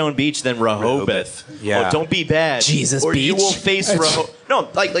brimstone beach than Rehoboth. Yeah. Oh, don't be bad. Jesus or you Beach? will face Rehoboth. No,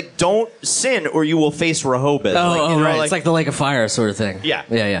 like don't sin or you will face Rehoboth. Oh, Like, right. It's like the Lake of Fire sort of thing. Yeah.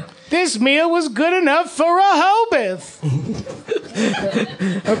 Yeah. This meal was good enough for Rehoboth.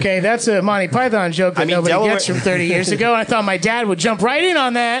 Okay, that's a Monty Python joke that I mean, nobody Delaware- gets from 30 years ago. I thought my dad would jump right in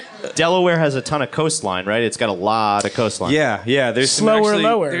on that. Delaware has a ton of coastline, right? It's got a lot of coastline. Yeah. There's some Slower, actually,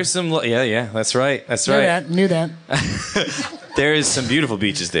 lower. There's some. Yeah. That's right. That's Knew right. that. Knew that. There is some beautiful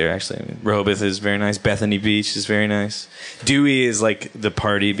beaches there, actually. I mean, Rehoboth is very nice. Bethany Beach is very nice. Dewey is like the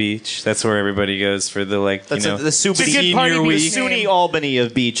party beach. That's where everybody goes for the That's you know, the SUNY It's a good party senior beach. week. SUNY Albany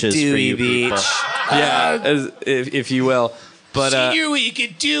of beaches for Dewey you Beach. people. Yeah, if you will. But week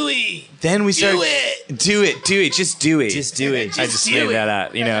at Dewey. then we started. Do it. Just do it. Just do it. I just made that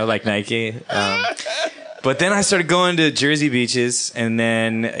up, like Nike. But then I started going to Jersey beaches, and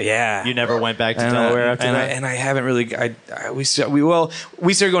then You never went back to and Delaware I, after and that? I, and I haven't really. We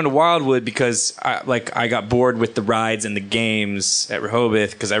started going to Wildwood because I got bored with the rides and the games at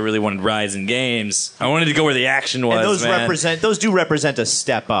Rehoboth because I really wanted rides and games. I wanted to go where the action was. and those do represent a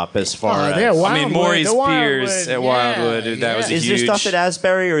step up as far as. yeah, I mean, Wildwood, Maurice the Piers Wildwood, at yeah, Wildwood. That was a Is huge. there stuff at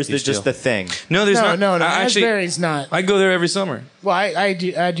Asbury, or is there huge just deal. the thing? No, there's No, not. no. Actually, Asbury's not. I go there every summer. Well, I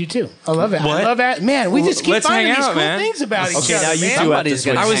do too. I love it. What? I love it. Man, we just keep Let's finding hang these out, cool man. things about each Okay, other. now you man. two have to Somebody's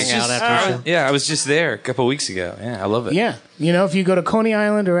switch. gonna I was hang just, out after the show. I was just there a couple weeks ago. Yeah, I love it. Yeah. You know, if you go to Coney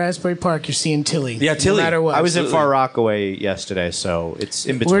Island or Asbury Park, you're seeing Tilly. Yeah, Tilly. No matter what. I was in Absolutely. Far Rockaway yesterday, so it's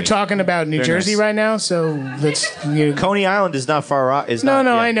in between. We're talking about New Very Jersey nice. right now, so let's. Coney Island is not Far Rock. No,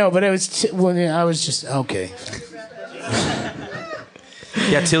 yeah. I know, but it was. I was just okay.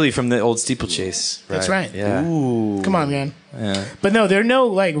 Yeah, Tilly from the old steeplechase. That's right. Yeah. Come on, man. Yeah. But no, there are no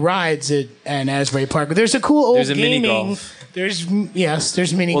like rides at Asbury Park. But there's a cool old There's a mini gaming. golf. There's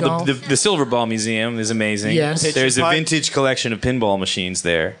mini Well, golf. the Silver Ball Museum is amazing. Yes. There's a Pitch and putt. vintage collection of pinball machines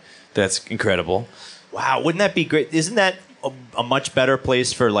there. That's incredible. Wow, wouldn't that be great? Isn't that a much better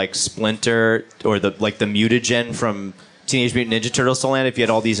place for like Splinter or the mutagen from Teenage Mutant Ninja Turtles to land if you had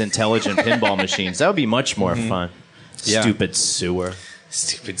all these intelligent pinball machines? That would be much more fun. Yeah. Stupid sewer.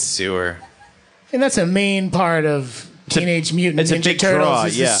 Stupid sewer. and that's a main part of Teenage Mutant it's a Ninja big Turtles draw,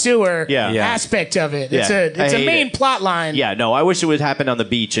 is yeah. the sewer Yeah. Yeah. aspect of it. Yeah. It's I a hate main it. plot line. Yeah, no, I wish it would happen on the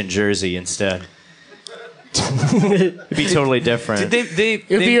beach in Jersey instead. It'd be totally different.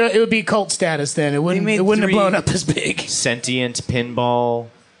 It would be cult status then. It wouldn't made have three- blown up as big. Sentient pinball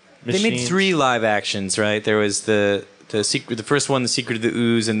machines. They made 3 live actions, right? There was the secret, the first one, The Secret of the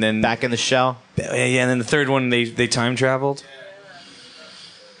Ooze, and then Back in the Shell. yeah, and then the third one they time traveled.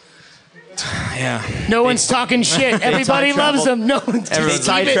 Yeah. No one's talking shit. Everybody loves them. No one's They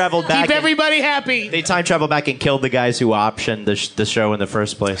time traveled back. Keep everybody happy. They time traveled back and killed the guys who optioned the show in the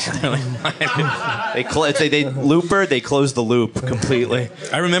first place. they Looper. They closed the loop completely.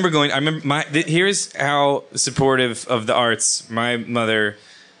 I remember here's how supportive of the arts my mother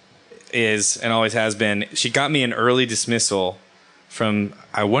is and always has been. She got me an early dismissal from,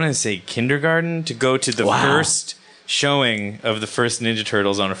 I want to say, kindergarten to go to the first showing of the first Ninja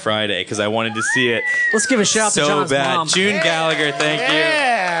Turtles on a Friday because I wanted to see it. Let's give a shout to John's mom. June Gallagher, thank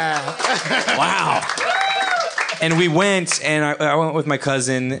you. Wow. And we went, and I went with my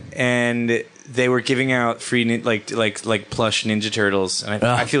cousin, and they were giving out free like plush Ninja Turtles, and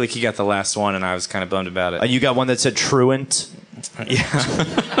I feel like he got the last one, and I was kind of bummed about it. You got one that said Truant. Yeah.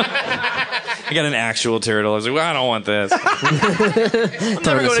 I got an actual turtle. I was like, well, I don't want this. I'm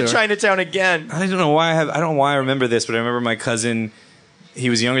never going to Chinatown again. I don't know why I don't know why I remember this, but I remember my cousin. He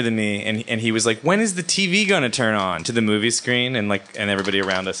was younger than me, and he was like, "When is the TV going to turn on?" to the movie screen, and everybody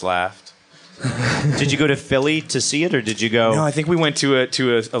around us laughed. Did you go to Philly to see it, or did you go? No, I think we went to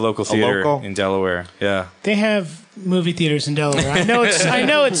a local theater in Delaware. Yeah, they have movie theaters in Delaware. I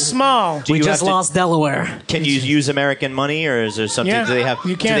know it's small. We just lost Delaware. Can you use American money, or is there something? Yeah, do they have?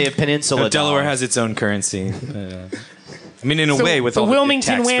 you can. Do they have Peninsula? No, Delaware has its own currency. I mean, in a way, with the all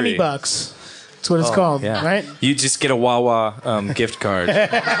Wilmington the Whammy Bucks. That's what it's called, right? You just get a Wawa gift card.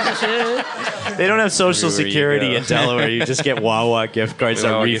 They don't have Social Security in Delaware. You just get Wawa gift cards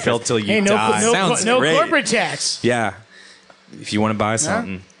that refill till you die. No corporate tax. Yeah. If you want to buy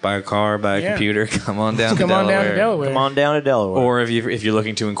something, buy a car, buy a computer, come on down to Delaware. Come on down to Delaware. Or if you're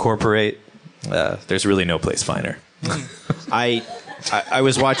looking to incorporate, there's really no place finer. I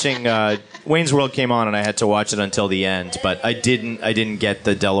was watching Wayne's World came on and I had to watch it until the end, but I didn't get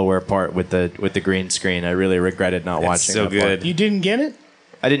the Delaware part with the green screen. I really regretted not watching. So that good. part. You didn't get it?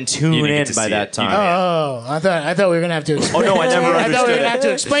 I didn't tune in by that time. Oh, I thought we were gonna have to. Explain no, I never understood. I thought we were gonna have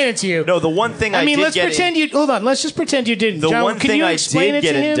to explain it to you. No, the one thing I mean, let's pretend you. Hold on, let's just pretend you didn't. The John, one can thing you I explain did it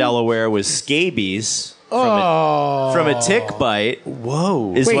get to in him? Delaware was scabies from a tick bite.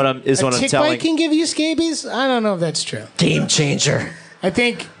 Whoa! Is Wait, what I'm a telling. tick bite can give you scabies? I don't know if that's true. Game changer. I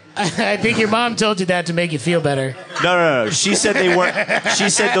think your mom told you that to make you feel better. No. She said they weren't. She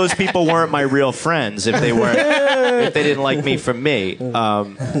said those people weren't my real friends if they weren't. If they didn't like me from me.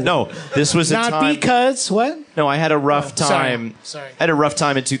 No, this was a Not time. because what? No, I had a rough time. Sorry. I had a rough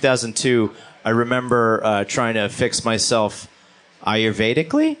time in 2002. I remember trying to fix myself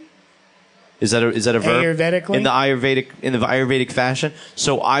Ayurvedically. Is that a verb? Ayurvedically? In the Ayurvedic fashion.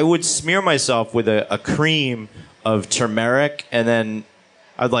 So I would smear myself with a cream of turmeric, and then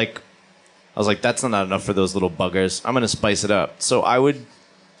I was like, that's not enough for those little buggers. I'm gonna spice it up. So I would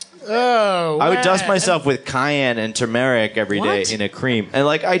dust myself with cayenne and turmeric every day in a cream, and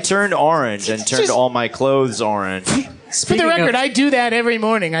I turned orange and turned all my clothes orange. For the record, I do that every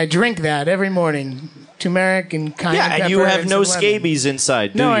morning. I drink that every morning. Turmeric and cayenne Yeah, pepper and you have no some lemon. scabies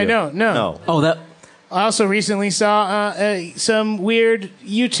inside, do No, you? I don't. No. Oh, that. I also recently saw some weird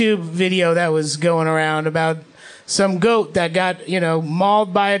YouTube video that was going around about some goat that got,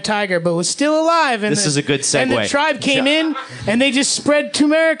 mauled by a tiger but was still alive. And This is a good segue. And the tribe came in and they just spread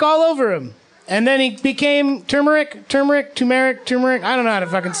turmeric all over him. And then he became turmeric. I don't know how to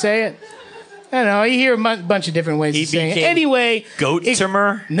fucking say it. I don't know. You hear a bunch of different ways of saying it. Anyway.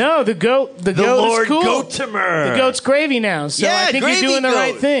 Goat-timer? No, the goat. The goat Lord is cool. Goat-timer. The goat's gravy now. So Yeah, I think you're gravy doing the goat.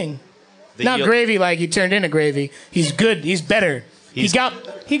 right thing. Not gravy like you turned into gravy. He's good. He's better. He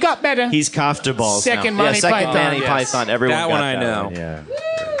got better. He's comfortable. Second now. Monty Second Python. Monty Yes. Python. Everyone That got one I know. one, Yeah.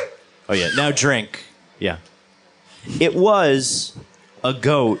 Oh yeah. Now drink. Yeah. It was a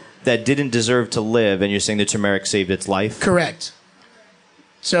goat that didn't deserve to live, and you're saying the turmeric saved its life? Correct.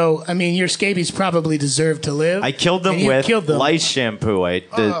 So, I mean, your scabies probably deserve to live. I killed them and you with killed them. lice shampoo.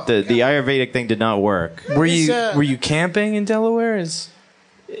 The Ayurvedic thing did not work. Were you camping in Delaware?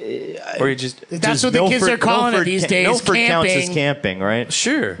 Or you just That's what the kids are calling it these days. Milford counts as camping. camping, right?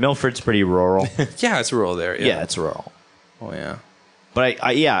 Sure. Milford's pretty rural. Yeah, it's rural there. Yeah, it's rural. Oh yeah. But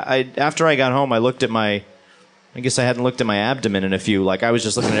I after I got home, I looked at my. I guess I hadn't looked at my abdomen in a few. I was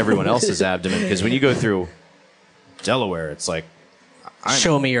just looking at everyone else's abdomen because when you go through Delaware, it's like.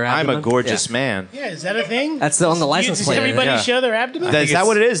 Show me your abdomen. I'm a gorgeous man. Yeah, is that a thing? That's on the license plate. Does everybody Yeah. show their abdomen? Is that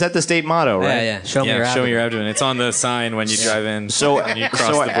what it is? Is that the state motto, right? Yeah. Show me your Yeah, abdomen. show me your abdomen. It's on the sign when you drive in. So, and you cross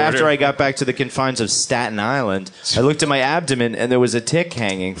the border. after I got back to the confines of Staten Island, I looked at my abdomen and there was a tick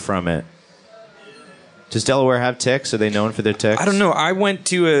hanging from it. Does Delaware have ticks? Are they known for their ticks? I don't know. I went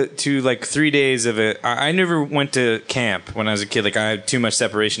to 3 days of it. I never went to camp when I was a kid. I had too much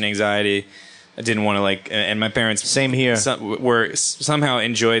separation anxiety. I didn't want to and my parents Same here. were somehow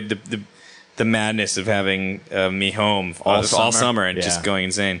enjoyed the the madness of having me home all summer and just going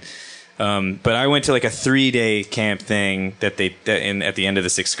insane. But I went to like a 3-day camp thing at the end of the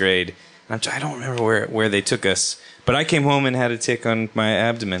 6th grade. And I don't remember where they took us, but I came home and had a tick on my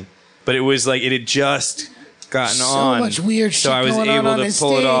abdomen. But it was like it had just gotten on. So much weird shit so I was going able on to this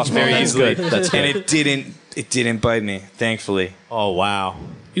pull it off stage, very man. easily. That's good. And it didn't bite me, thankfully. Oh, wow.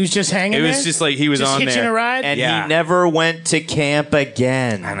 He was just hanging It there? was just like he was Just on hitching there. a ride? And Yeah. he never went to camp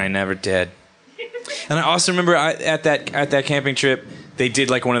again. And I never did. And I also remember at that camping trip, they did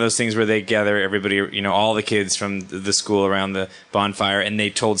like one of those things where they gather everybody, all the kids from the school around the bonfire, and they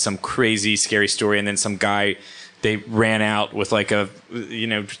told some crazy, scary story, and then some guy, they ran out with like a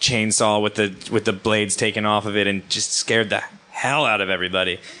chainsaw with the blades taken off of it, and just scared the hell out of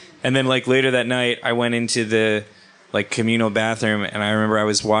everybody. And then like later that night, I went into the like communal bathroom, and I remember I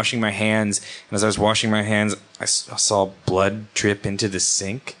was washing my hands, and as I was washing my hands, I saw blood drip into the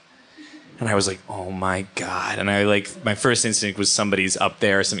sink. And I was like, "Oh my god!" And I my first instinct was somebody's up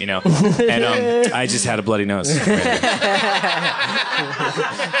there, or something, And I just had a bloody nose.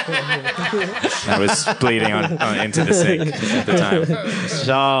 I was bleeding on into the sink at the time.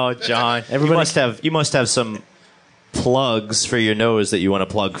 So, John, you must have some plugs for your nose that you want to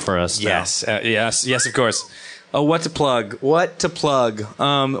plug for us. Yes, yes, of course. Oh, what to plug?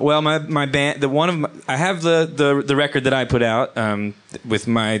 Well, my band, I have the record that I put out with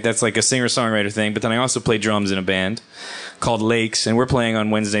that's like a singer-songwriter thing, but then I also play drums in a band called Lakes, and we're playing on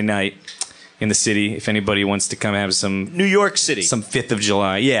Wednesday night in the city. If anybody wants to come have some New York City, some 5th of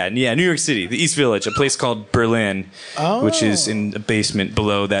July, yeah, New York City, the East Village, a place called Berlin, which is in the basement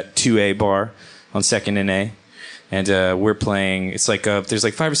below that 2A bar on 2nd and A. And we're playing. It's like there's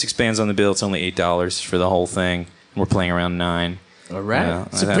like 5 or 6 bands on the bill. It's only $8 for the whole thing. And we're playing around 9. All right,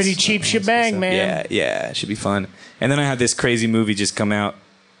 it's a pretty cheap shebang, man. Yeah, it should be fun. And then I had this crazy movie just come out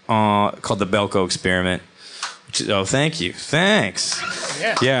called The Belko Experiment. Thank you, thanks.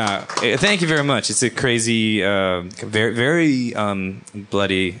 Yeah, thank you very much. It's a crazy, very, very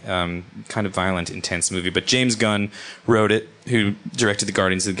bloody, kind of violent, intense movie. But James Gunn wrote it, who directed the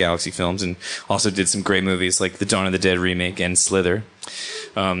Guardians of the Galaxy films, and also did some great movies like the Dawn of the Dead remake and Slither.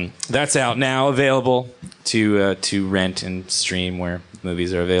 That's out now, available to rent and stream where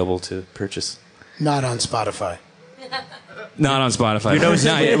movies are available to purchase. Not on Spotify. Not on Spotify. Your nose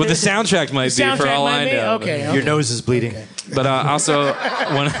not yet. Well, the soundtrack might be, for all I know. Okay. Your nose is bleeding. Okay. But also,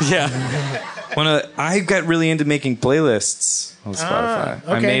 I got really into making playlists on Spotify.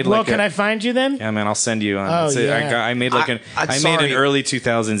 Okay. I made can I find you then? Yeah, man, I'll send you on. yeah. I made I made an early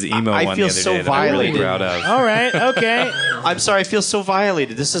 2000s emo one the other day that I'm really proud of. All right. Okay. I'm sorry, I feel so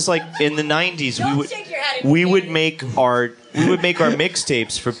violated. This is like in the 90s. We would make our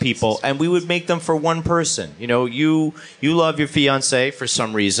mixtapes for people, and we would make them for one person. You love your fiance for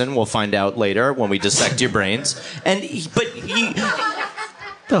some reason. We'll find out later when we dissect your brains.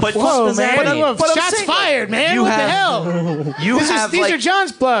 Whoa, man! Shots fired, man! What the hell? These are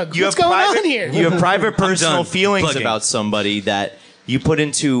John's plugs. What's going on here? You have private personal feelings Plugging. about somebody that you put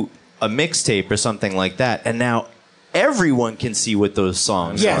into a mixtape or something like that, and now everyone can see what those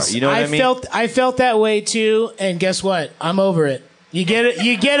songs are. You know what I mean? I felt that way too, and guess what? I'm over it. You get it.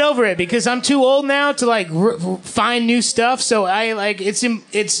 You get over it because I'm too old now to find new stuff. So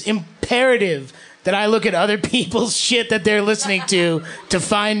it's imperative that I look at other people's shit that they're listening to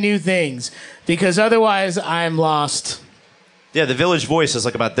find new things, because otherwise I'm lost. Yeah, the Village Voice is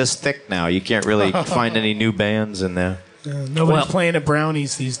like about this thick now. You can't really find any new bands in there. Nobody's playing at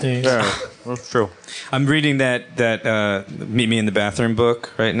Brownies these days. Yeah, that's true. I'm reading that Meet Me in the Bathroom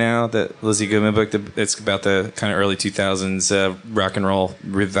book right now, that Lizzie Goodman book. It's about the kind of early 2000s rock and roll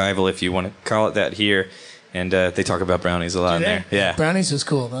revival, if you want to call it that here. And they talk about Brownies a lot in there. Yeah, Brownies was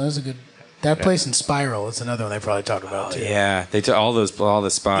cool. That was a good. That place in Spiral is another one they probably talk about too. Yeah, they all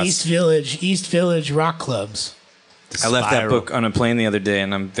the spots. East Village rock clubs. I left that book on a plane the other day,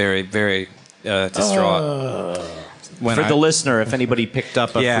 and I'm very, very distraught. For the listener, if anybody picked up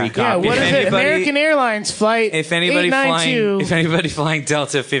a free copy. Yeah, what is it? American Airlines flight If anybody 892. flying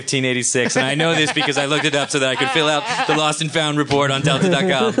Delta 1586, and I know this because I looked it up so that I could fill out the Lost and Found report on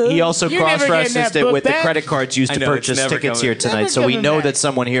Delta.com. He also cross-referenced it with the credit cards used to I know, purchase it's never tickets coming. here tonight, so we know that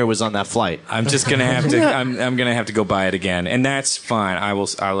someone here was on that flight. I'm just gonna have to. I'm gonna have to go buy it again, and that's fine.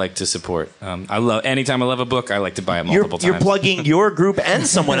 I like to support. Anytime I love a book, I like to buy it multiple times. You're plugging your group and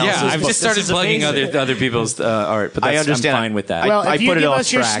someone else's. Yeah, I've book. just started This is plugging amazing. other people's art. But I understand. I'm fine with that. Well, I if you put it give off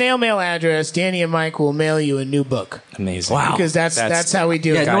us your track. snail mail address, Danny and Mike will mail you a new book. Amazing. Wow. Because that's how we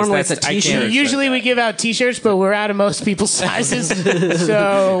do Yeah, it. normally it's a I can't T-shirt. respect Usually that. we give out T-shirts, but we're out of most people's sizes,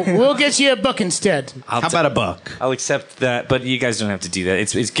 so we'll get you a book instead. How about a buck? I'll accept that, but you guys don't have to do that.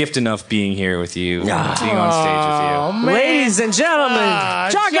 It's gift enough being here with you, being on stage Oh, with you. man. Ladies and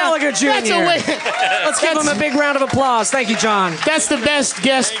gentlemen, John Gallagher Jr. That's a way. Let's give him a big round of applause. Thank you, John. That's the best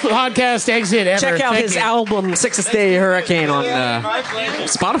guest podcast exit ever. Check out Thank his you. album Sixth Day Hurricane on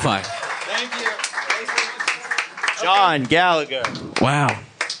Spotify. John Gallagher. Wow.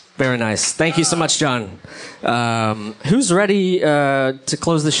 Very nice. Thank you so much, John. Who's ready to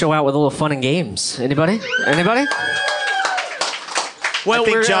close the show out with a little fun and games? Anybody? Anybody? I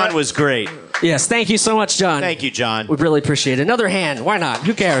think John was great. Yes, thank you so much, John. Thank you, John. We really appreciate it. Another hand. Why not?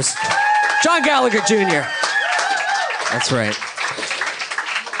 Who cares? John Gallagher Jr. That's right.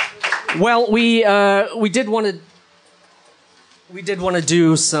 Well, we did want to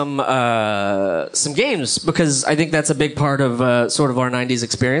do some games because I think that's a big part of sort of our '90s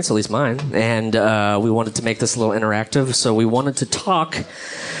experience, at least mine. And we wanted to make this a little interactive, so we wanted to talk.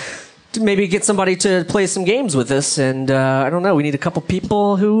 To maybe get somebody to play some games with us, and I don't know. We need a couple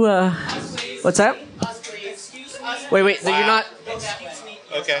people who. What's that? Wait. You're not.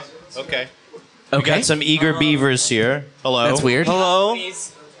 Okay. Okay. We got some eager beavers here. Hello. That's weird. Hello.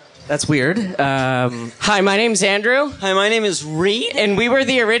 That's weird. Hi, my name's Andrew. Hi, my name is Reed. And we were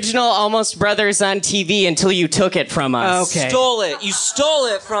the original Almost Brothers on TV until you took it from us. Okay. Stole it. You stole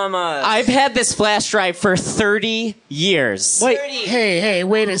it from us. I've had this flash drive for 30 years. Wait. Hey,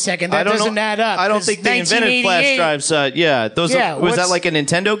 wait a second. That doesn't add up. I don't 'cause think they invented flash 1988 drives. Yeah, those. Yeah, Was that what's- like a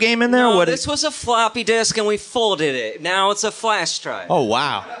Nintendo game in there? No, what? this was a floppy disk and we folded it. Now it's a flash drive. Oh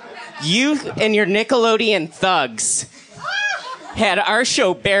wow. You and your Nickelodeon thugs had our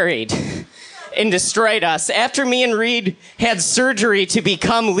show buried and destroyed us after me and Reed had surgery to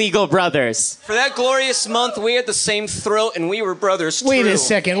become legal brothers. For that glorious month, we had the same throat and we were brothers Wait a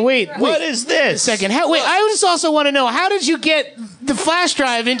second. Wait. What is this? A second. I just also want to know, how did you get the flash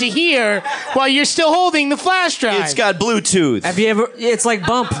drive into here while you're still holding the flash drive? It's got Bluetooth. Have you ever? It's like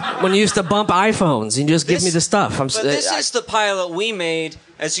Bump when you used to bump iPhones. You just give me the stuff. But this is the pilot we made.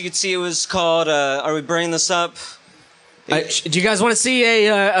 As you can see, it was called, are we bringing this up? Do you guys want to see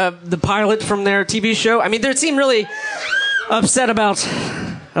the pilot from their TV show? I mean, they seem really upset about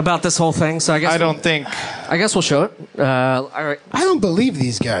this whole thing. So I guess I guess we'll show it. All right. I don't believe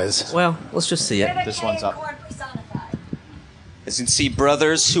these guys. Well, let's just see it. This one's up. As you can see,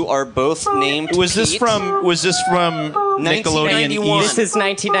 brothers who are both named Was this Pete. from Nickelodeon 1991. East? This is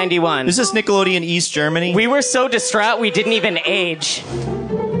 1991. Is this Nickelodeon East Germany? We were so distraught we didn't even age.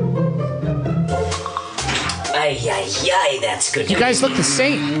 Ay, that's good. You guys look the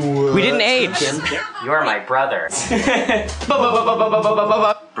same. We didn't age. You're my brother.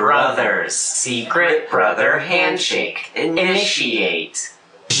 Brothers. Secret brother handshake. Initiate.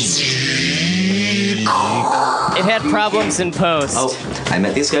 It had problems in post. Oh, I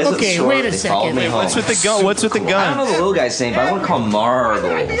met these guys at the Okay, store. wait a They followed second. me home. What's with the gun? What's with the I don't know gun? the little guy's name, but I want to call him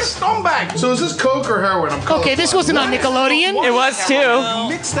Marbles. Scumbag. So is this coke or heroin? I'm Okay, this wasn't on Nickelodeon. It was too.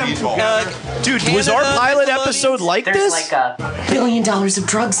 Mix them together. Dude, was our pilot episode like There's this? like $1 billion of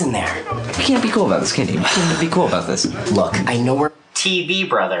drugs in there. You can't be cool about this, can you? You can't be cool about this. Look, I know we're TV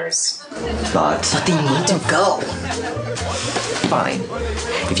brothers, but they need to go. Fine.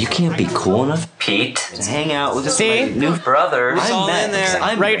 If you can't be cool enough, Pete, to hang out with See? my new brother, It's all in there,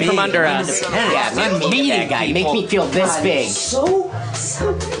 right from under us. Yeah, I'm a media guy. Make me feel this big.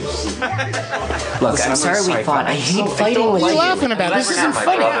 Look, I'm sorry we fought. I hate fighting with What are you. you laughing about? This isn't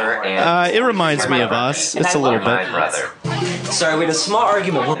funny. It reminds me of us. It's a little bit. Sorry, we had a small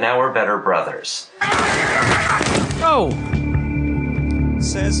argument. Now we're better brothers. Oh.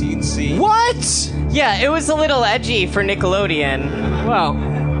 As you can see. What? Yeah, it was a little edgy for Nickelodeon. Well.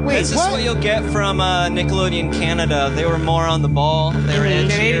 Wait, This is what you'll get from Nickelodeon Canada. They were more on the ball. They were edgier.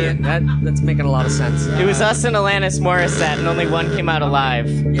 Canadian. That's making a lot of sense. It was us and Alanis Morissette, and only one came out alive.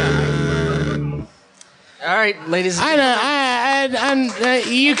 All right, ladies. You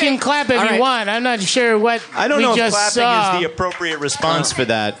can clap if All you right. want. I'm not sure what I don't we know if just clapping saw. is the appropriate response for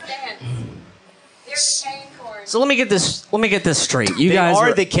that. So let me get this straight. You They guys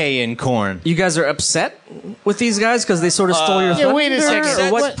are the K in corn. You guys are upset with these guys because they sort of stole your Yeah, thunder? wait a second.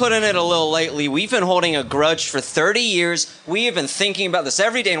 Or what? Let's put in it a little lightly. We've been holding a grudge for 30 years. We have been thinking about this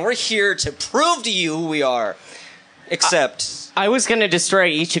every day, and we're here to prove to you who we are. Except... I was going to destroy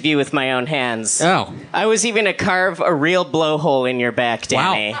each of you with my own hands. Oh. I was even to carve a real blowhole in your back,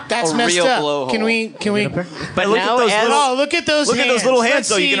 Danny. That's a messed real up. blowhole. Can we? But look now, at those as... little- Oh, look at those Look at hands. those little hands, Let's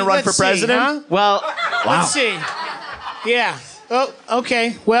though. You see, gonna run for let's see, president? huh? Well, Let's see. Yeah. Oh,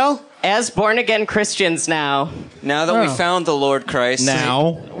 okay. Well, as born again Christians now that we found the Lord Christ,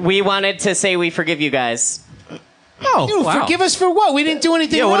 we wanted to say we forgive you guys. Oh, forgive us for what? We didn't do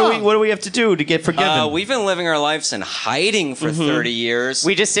anything wrong. What do we have to do to get forgiven? We've been living our lives in hiding for 30 years.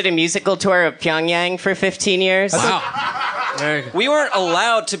 We just did a musical tour of Pyongyang for 15 years. Wow. We weren't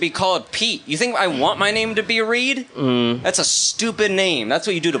allowed to be called Pete. You think I want my name to be Reed? That's a stupid name. That's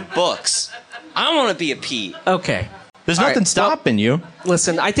what you do to books. I want to be a Pete. Okay. There's nothing stopping you.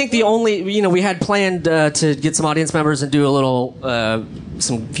 Listen, I think the only, we had planned to get some audience members and do a little,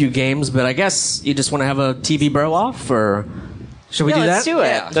 some few games, but I guess you just want to have a TV bro off, or should we do that? Let's do it.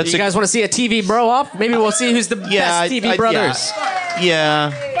 Yeah. You guys want to see a TV bro off? Maybe we'll see who's the best TV brothers.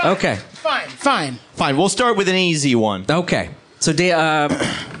 Yeah. Okay. Fine. We'll start with an easy one. Okay. So, Dan,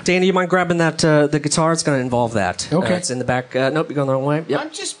 do you mind grabbing that the guitar? It's going to involve that. Okay. It's in the back. Nope, you're going the wrong way. Yep.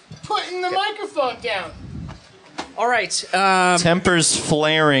 I'm just putting the microphone down. All right. Tempers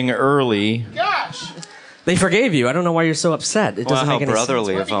flaring early. Gosh. They forgave you. I don't know why you're so upset. It doesn't Wow, make any how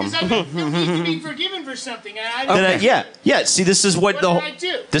brotherly sense. of them. Because I need to be forgiven for something. And Yeah. See, this is what What did I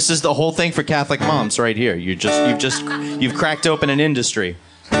do? this is the whole thing for Catholic moms right here. You've cracked open an industry.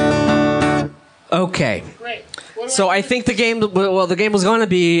 Okay. Great. So I think the game was going to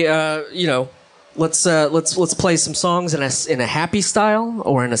be, let's play some songs in a happy style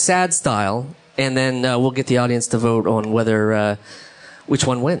or in a sad style, and then we'll get the audience to vote on whether which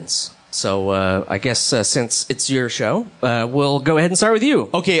one wins. So I guess since it's your show, we'll go ahead and start with you.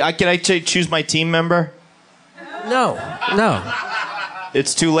 Okay, can I choose my team member? No.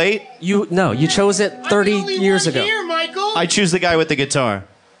 It's too late? You chose it 30 years ago. Here, Michael. I choose the guy with the guitar.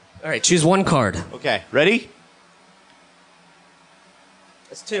 All right, choose one card. Okay, ready?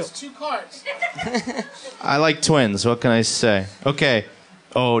 That's two. It's 2 cards. I like twins. What can I say? Okay.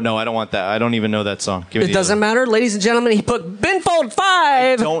 Oh, no, I don't want that. I don't even know that song. Give me It the doesn't other matter, ladies and gentlemen. He put Binfold 5.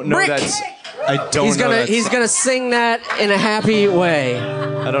 I don't know Brick. I don't He's know gonna that he's song. gonna sing that in a happy way.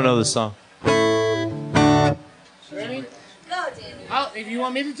 I don't know the song. Ready? Go, Danny. If you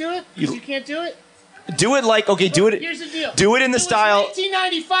want me to do it, you can't do it. Do it like, okay, do it. Here's the deal. Do it in the was style.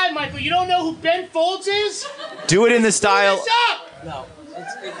 1995, Michael. You don't know who Ben Folds is? Do it in the style. What's up? No. All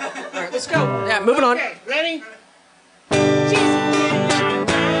right, let's go. Yeah, moving on. Okay, ready?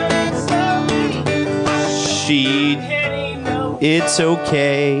 It's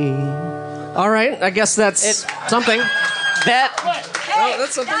okay. All right, I guess that's something. That Hey,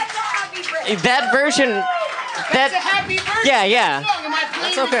 that's something. that's a happy break. that version. That's a happy version. Yeah. Of the song. Am I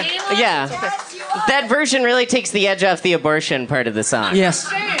playing That's okay. the game right? Yeah. Yes, you are. That version really takes the edge off the abortion part of the song. Yes.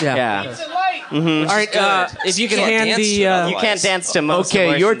 Yeah. Yeah. It's a light. All right. If you can Can't hand dance the to it You otherwise. can't dance to most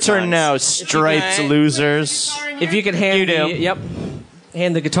Okay, your abortion turn songs. now, striped can- losers. if you can hand You do.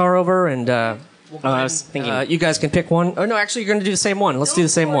 hand the guitar over and I was thinking. you guys can pick one. Oh no, actually you're going to do the same one. Let's do the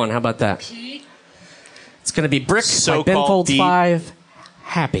same one. How about that? It's going to be Brick by So-called Binfold deep. 5.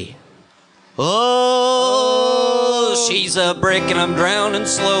 Happy. Oh, she's a brick and I'm drowning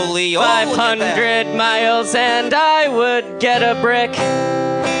slowly. Oh, look at that. 500 miles and I would get a brick.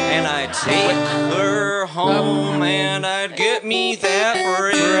 And I'd take her home and I'd get me that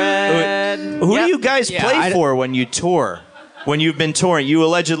bread. Who do you guys Yeah, play for when you tour? When you've been touring, you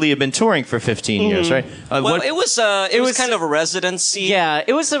allegedly have been touring for 15 years, right? Well, it was kind of a residency. Yeah,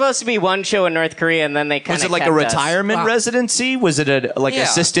 it was supposed to be one show in North Korea, and then they kind was of it like a retirement residency? Was it a Yeah.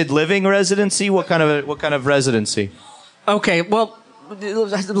 assisted living residency? What kind of residency? Okay, well,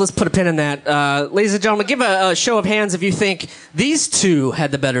 let's put a pin in that. Ladies and gentlemen, give a show of hands if you think these two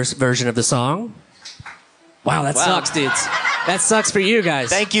had the better version of the song. Wow, that sucks, dudes. That sucks for you guys.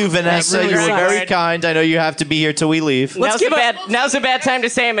 Thank you, Vanessa. That really You were sucks. very kind. I know you have to be here till we leave. Now's a bad time to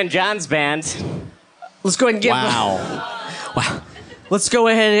say I'm in John's band. Let's go ahead and give. Wow. Wow. Let's go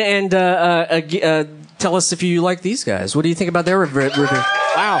ahead and tell us if you like these guys. What do you think about their review?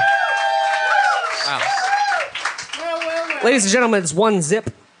 Wow. Ladies and gentlemen, it's 1-0.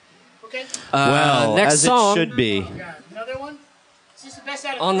 Okay. Well, next as song it should be. Another one? Is this the best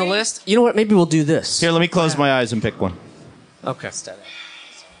out of on the 3? list. You know what? Maybe we'll do this. Here, let me close my eyes and pick one. Okay. That's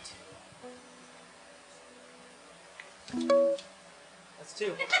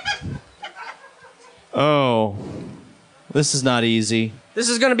 2. Oh, this is not easy. This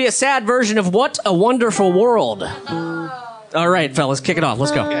is going to be a sad version of What a Wonderful World. All right, fellas, kick it off.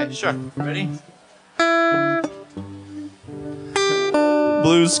 Let's go. Okay, sure. Ready?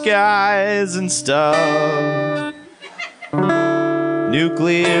 Blue skies and stuff.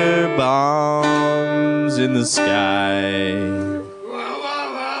 Nuclear bombs in the sky.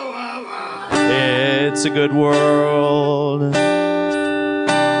 It's a good world.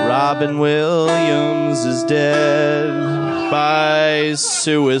 Robin Williams is dead by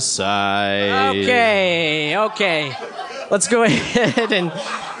suicide. Okay. Let's go ahead and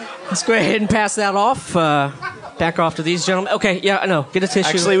pass that off. Back off to these gentlemen. Okay, yeah, I know. Get a tissue.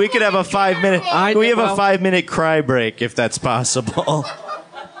 Actually, we could have a 5-minute. We have a 5-minute cry break if that's possible.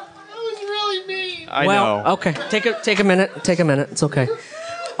 I know. Okay. Take a minute. It's okay.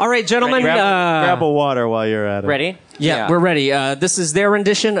 All right, gentlemen. Grab a water while you're at it. Ready? Yeah, we're ready. This is their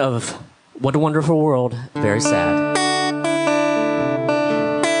rendition of "What a Wonderful World." Very sad.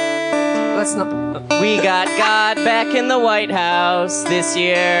 Let's not. We got God back in the White House this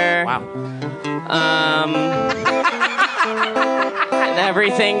year. Wow. And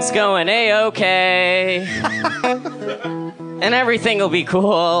everything's going A-okay. And everything will be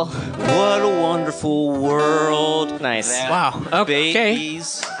cool. What a wonderful world. Nice. Wow. Okay.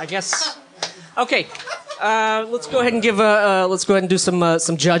 Babies. I guess. Okay. Let's go ahead and give let's go ahead and do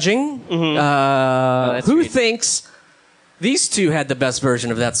some judging. Mm-hmm. Who thinks these two had the best version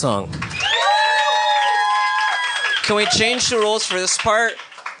of that song? Can we change the rules for this part?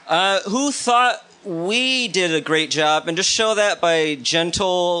 Who thought we did a great job? And just show that by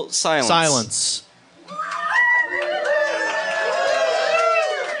gentle silence.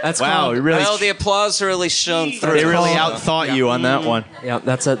 That's wow. called, Really, well, the applause really shone through. They really outthought you on that one. Yeah,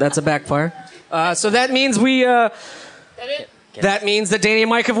 that's a backfire. So that means we. That means that Danny and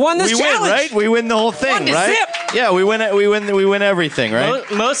Mike have won this challenge. We win, right? We win the whole thing, right? Zip. Yeah, we win everything, right?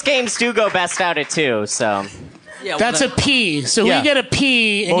 Most games do go best out at 2, so. Yeah, that's a P. So we get a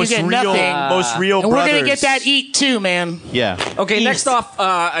P and most you get real, nothing. Most real and brothers. we're gonna get that eat too, man. Yeah. Okay. East. Next off,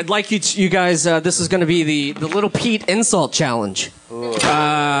 I'd like you guys. This is going to be the Little Pete insult challenge. You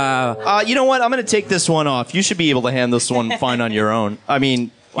know what? I'm gonna take this one off. You should be able to handle this one fine on your own. I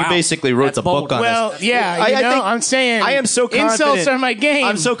mean. Wow. You basically wrote the book on well, this. Well, yeah, I'm saying I am so confident. Insults are my game.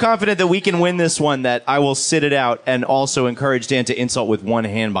 I'm so confident that we can win this one that I will sit it out and also encourage Dan to insult with one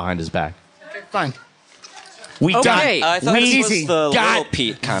hand behind his back. Fine. We got I thought this was the Little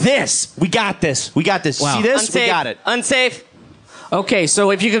Pete kind of this. We got this. We got this. Wow. See this? Unsafe. We got it. Unsafe. Okay,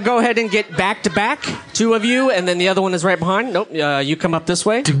 so if you could go ahead and get back to back, 2 of you, and then the other one is right behind. Nope, you come up this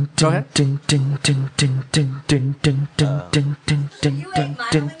way. Go ahead.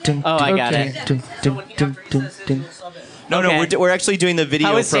 Oh, I got it. No, we're actually doing the video.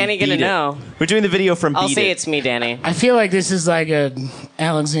 How is from Danny gonna Beat It. know? We're doing the video from I'll Beat say It. it's me, Danny. I feel like this is like a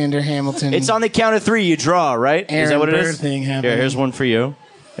Alexander Hamilton. It's on the count of 3. You draw, right? Is that what it Aaron is? Burr thing happening. Here's one for you,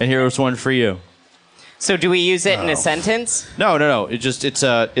 and here's one for you. So do we use it in a sentence? No. It's Wait,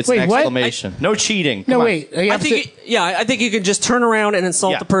 an what? exclamation. No cheating. No, Come on. wait. I think you can just turn around and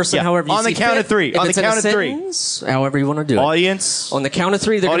insult the person however you On the see count fit. of 3. If On the it's in a count of 3. sentence, however you want to do it. Audience. On the count of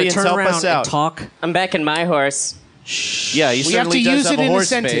 3, they're going to Audience, turn help around us out. and talk. I'm backing my horse. Yeah, he We have certainly to does use have it a in a horse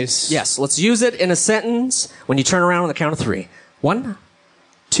sentence. face. Yes, let's use it in a sentence when you turn around on the count of 3. 1,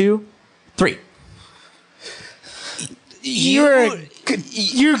 2, 3. You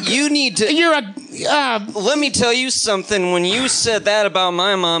need to. Let me tell you something. When you said that about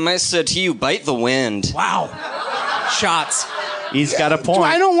my mom, I said to you, "Bite the wind." Wow. Shots. He's got a point.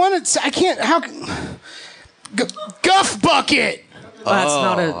 I don't want to. I can't. How? Guff bucket.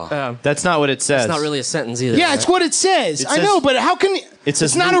 That's not what it says. It's not really a sentence either. Yeah, right? it's what it says. I know, but how can?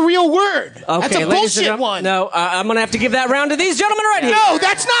 It's not a real word. Okay, that's a ladies and bullshit gentlemen, one. No, I'm going to have to give that round to these gentlemen right here. No,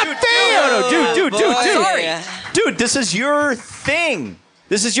 that's not fair. No, dude. Sorry. Dude, this is your thing.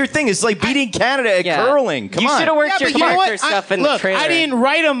 This is your thing. It's like beating Canada at curling. Come on. You should have worked your but you know character what? stuff in Look, the trailer. I didn't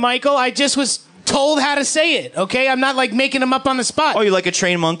write them, Michael. I just was told how to say it. Okay, I'm not like making them up on the spot. Oh, you like a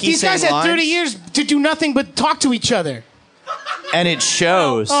trained monkey? These guys saying had 30 lines? years to do nothing but talk to each other. And it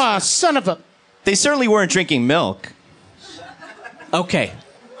shows. Oh, son of a. They certainly weren't drinking milk. Okay.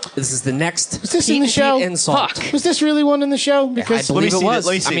 This is the next Was this in the show? insult. Fuck. Was this really one in the show? Because I believe Let me it see was. that.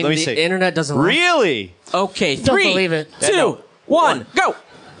 Let me see. I mean, Let me the see. internet doesn't lie. Really? Okay, Don't 3, believe it. 2, 1, go.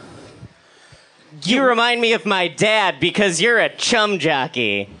 You remind me of my dad because you're a chum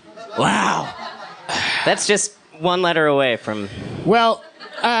jockey. Wow. That's just one letter away from. Well,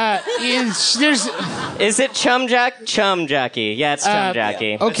 there's. Is it chum jockey? Yeah, it's chum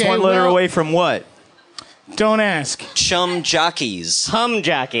jockey. Okay, It's one letter well, away from what? Don't ask. Chum jockeys. Hum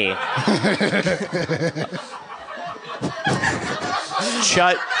jockey.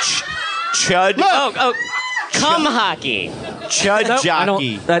 Chud. Oh, cum hockey. Chud Nope, I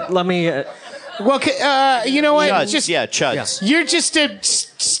jockey. don't. Let me. Well, you know what? Chuds. Chuds. You're just a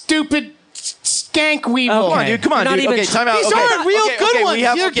stupid skank weevil. Come on, dude. Come on, Not dude. even Okay, time out. These Okay. aren't real Okay, good okay, ones. we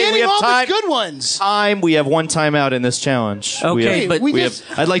have- You're okay, we getting have all time. the good ones. We have one timeout in this challenge. Okay, We have- but we we have- just-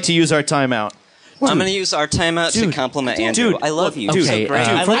 I'd like to use our timeout. I'm going to use our timeout to compliment Andrew. I love you. Okay,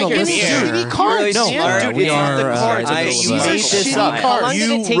 I like your beer. Shitty cards, Really man. smart. we are, I These use are this shitty How cards. long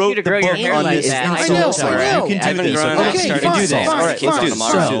did it take you to grow your hair on like this that? I know, I know. You can do this. grown Okay, up, started fine, do this. fine, All right, fine, let's do this.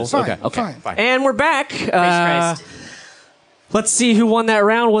 fine, Let's do fine, this. Okay, fine. And we're back. Christ. Let's see who won that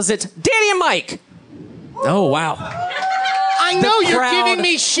round. Was it Danny and Mike? Oh, wow. I know you're crowd giving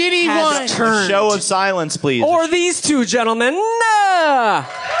me shitty has ones. turned. Show of silence, please. Or these two gentlemen. Nah.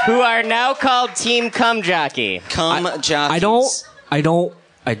 Who are now called Team Cum Jockey. jockeys.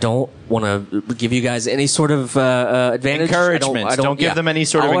 I don't want to give you guys any sort of advantage. Encouragement. I Don't give them any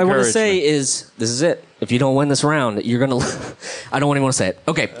sort of All I want to encouragement. say is, this is it. If you don't win this round, you're going to... I don't even want to say it.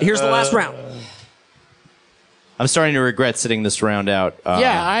 Okay, here's the last round. I'm starting to regret sitting this round out.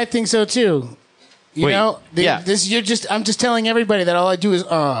 Yeah, I think so too. You Wait, know, yeah. I'm just telling everybody that all I do is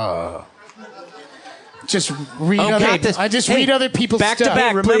just read Okay, I just read other people's back to stuff.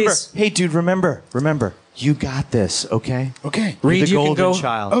 back. remember, please. hey, dude, remember, you got this, okay? Okay. You're Reed, the you can golden go.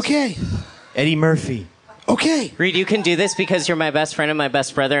 child. Okay. Eddie Murphy. Okay. Reed, you can do this because you're my best friend and my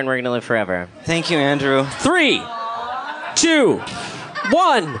best brother, and we're going to live forever. Thank you, Andrew. 3, 2,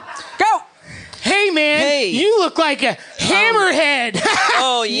 1, go! Hey man, Hey. you look like a hammerhead.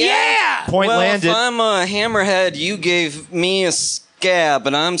 Oh, yeah? Point well, landed. if I'm a hammerhead, you gave me a scab,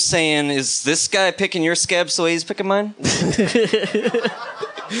 and I'm saying, is this guy picking your scabs the way he's picking mine?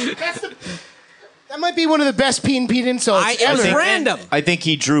 That might be one of the best Pete insults It was ever. random. I think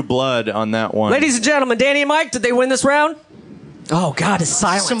he drew blood on that one. Ladies and gentlemen, Danny and Mike, did they win this round? Oh, God, it's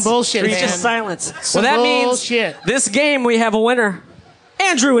silence. Some bullshit, It's man. just silence. Some well, that bullshit. means this game we have a winner.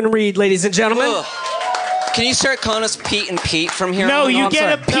 Andrew and Reed, ladies and gentlemen. Ugh. Can you start calling us Pete and Pete from here No, on? you I'm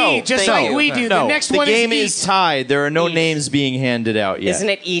get a sorry. P, just thank like you. we do. No, The next the one game is is tied. There are no Eat. names being handed out yet. Isn't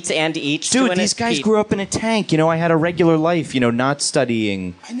it eat and eat? to Dude, win these it? guys Pete? grew up in a tank. You know, I had a regular life, not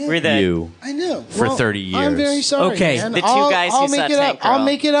studying We're the you. I know. For 30 years. I'm very sorry. Okay. man. The two I'll- guys I'll who make saw it up. Tank Girl. I'll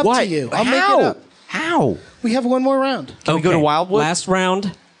make it up to you. I'll make it up. How? We have one more round. Can we go to Wildwood? Last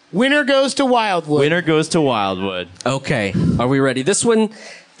round. Winner goes to Wildwood. Winner goes to Wildwood. Okay. Are we ready? This one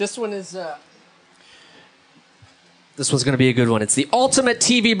is... This one's going to be a good one. It's the Ultimate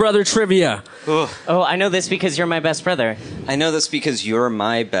TV Brother Trivia. Ugh. Oh, I know this because you're my best brother. I know this because you're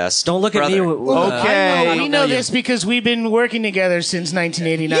my best Don't look brother. at me. Okay. We know this because we've been working together since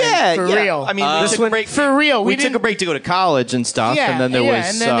 1989. Yeah, for yeah. real. I mean, we this took one- a break. for real. We took a break to go to college and stuff, Yeah, and then there yeah,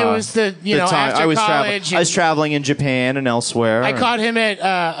 was. and then there was the time after I was college I was and- traveling in Japan and elsewhere. I caught him at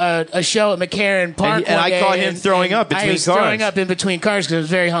a show at McCarran Park, And one I day, caught him throwing up I between was cars. throwing up in between cars because I was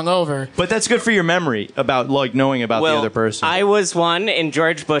very hungover. But that's good for your memory about knowing about the Well, other person. I was one, and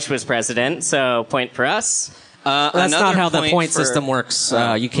George Bush was president, so point for us. That's not Another how the point for- system works.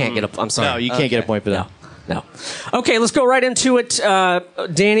 You can't get a... I'm sorry. no, you can't get a point for that. No. Okay, let's go right into it.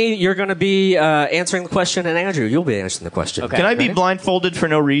 Danny, you're going to be answering the question, and Andrew, you'll be answering the question. Okay. Can I be blindfolded for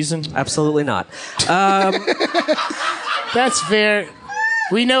no reason? Absolutely not. That's fair.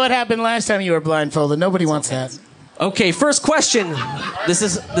 We know what happened last time you were blindfolded. Nobody wants that. Okay, first question. This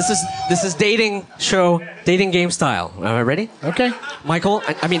is dating game style. All right, ready? Okay. Michael,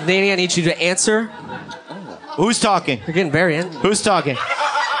 I mean Danny, I need you to answer. Who's talking? You're getting very in. Who's talking?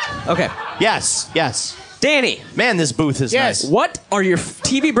 Okay. Yes. Danny, Man, this booth is Yes. nice. what are your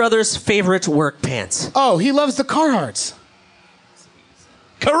TV brother's favorite work pants? Oh, he loves the Carhartts.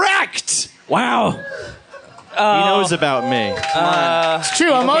 Correct. Wow. He knows about me. It's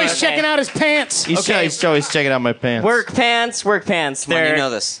true. I'm always okay. checking out his pants. He's always checking out my pants. Work pants. Come on, you know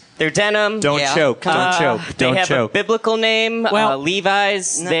this. They're denim. Don't Yeah. choke. Don't choke. They Don't have choke. a biblical name. Well-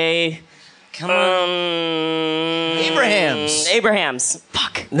 Levi's. They. Come on. Abrahams. Abrahams.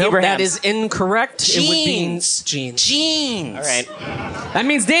 Fuck. No, Abrahams. that is incorrect. It would be Jeans. jeans. Jeans. All right. That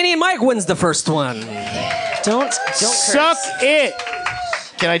means Danny and Mike wins the first one. Don't Suck it.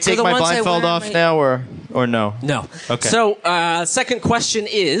 Can I take the my ones I blindfold wear off my- now, or no? No. Okay. So, second question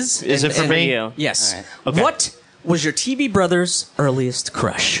is... Is it for me? you. Yes. All right. Okay. What was your TV brother's earliest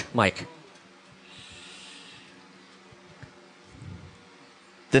crush, Mike?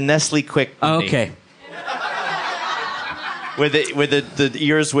 The Nestle Quick. Bunny. Okay. Where the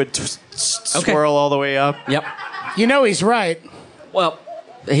ears would swirl all the way up. Yep. You know he's right. Well,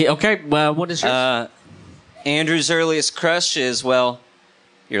 okay. Well, what is yours? Andrew's earliest crush is, well,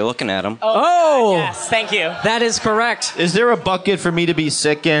 you're looking at him. Oh, Yes. Thank you. that is correct. Is there a bucket for me to be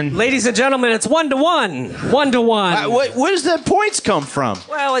sick in? Ladies and gentlemen, it's 1-1. 1-1. Where does the points come from?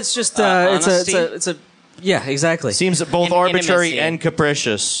 Well, it's just honesty? it's a yeah, exactly. Seems both In- arbitrary intimacy. and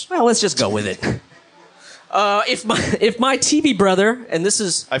capricious. Well, let's just go with it. If my TV brother, and this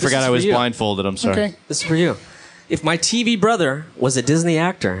is I this forgot is I for was you. blindfolded. I'm sorry. Okay. This is for you. If my TV brother was a Disney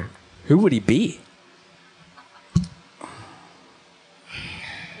actor, who would he be?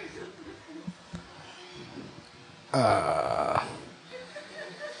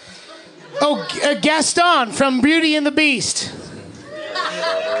 Gaston from Beauty and the Beast.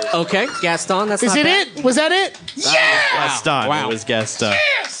 Okay, Gaston. That's Is not it bad. it? Was that it? Gaston. Wow. It was Gaston.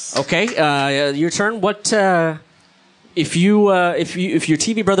 Okay, your turn. What if your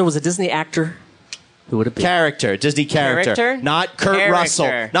TV brother was a Disney actor? Who would it be? Character, Disney character. Character? Not Kurt Character.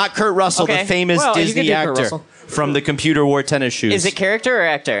 Russell. Not Kurt Russell, Okay. the famous Well, you can Disney do Kurt actor Russell. from the computer wore tennis shoes. Is it character or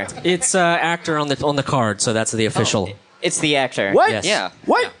actor? It's actor on the card, so that's the official. It's the actor. What? Yes. Yeah.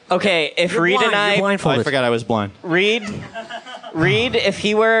 What? Okay, if Reed blind, and you're I... Oh, blindfolded. I forgot I was blind. Reed, if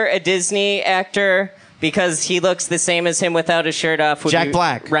he were a Disney actor, because he looks the same as him without his shirt off, would Jack be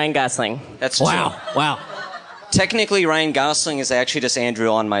Black. Ryan Gosling. That's true. Wow. Technically, Ryan Gosling is actually just Andrew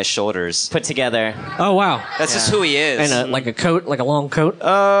on my shoulders. Put together. Oh wow. That's just who he is. And like a coat, like a long coat.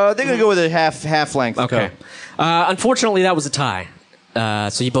 They're gonna go with a half length. Okay. Unfortunately, that was a tie.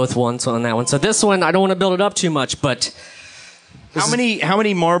 So you both won on that one. So this one, I don't want to build it up too much, but How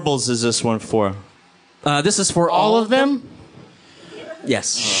many marbles is this one for? this is for All of them?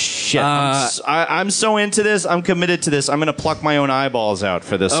 Yes. Shit. I'm so into this. I'm committed to this. I'm gonna pluck my own eyeballs out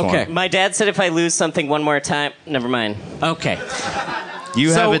for this Okay. one. My dad said if I lose something one more time, never mind. Okay. You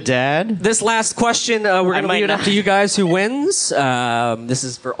So- have a dad? This last question, we're going to might leave it up not. to you guys who wins. This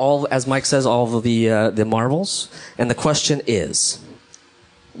is for all, as Mike says, all of the marbles. And the question is,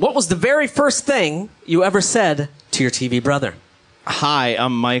 what was the very first thing you ever said to your TV brother? Hi,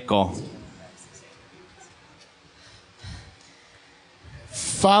 I'm Michael.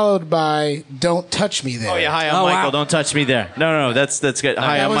 Followed by "Don't touch me there." Oh yeah, hi, I'm Oh, Michael. wow. Don't touch me there. No, that's good.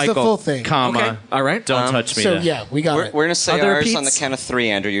 Hi, that I'm was the Michael. full thing. Comma. Okay. All right. Don't touch me So there. yeah, we got We're it. going to say Other ours repeats? on the count of three,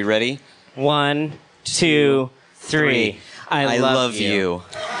 Andrew. You ready? 1, 2, 3. I love you.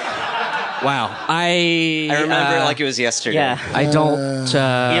 Wow. I remember it like it was yesterday. Yeah. I don't.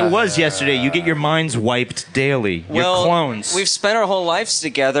 It was yesterday. You get your minds wiped daily. Well, You're clones. we've spent our whole lives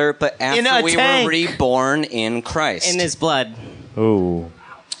together, but In after a we tank. were reborn in Christ. In his blood. Ooh.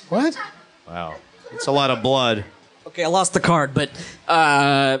 What? Wow. It's a lot of blood. Okay, I lost the card, but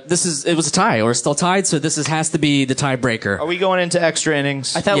it was a tie, or still tied, so this has to be the tiebreaker. Are we going into extra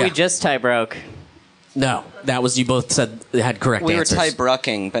innings? I thought Yeah. we just tie broke. No, that was you both said they had correct we answers. were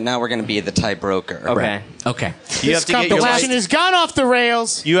tie-brucking, but now we're going to be the tie-broker. Okay. Okay. You have This to get your competition has gone off the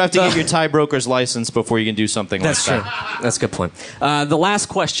rails. You have to get your tie broker's license before you can do something That's like true. That's a good point. The last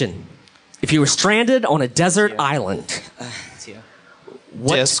question: if you were stranded on a desert island,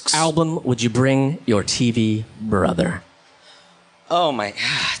 what Discs. album would you bring your TV brother? Oh my,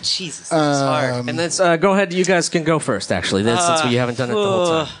 Jesus, this is hard. And let's go ahead. You guys can go first. Actually, since you haven't done it the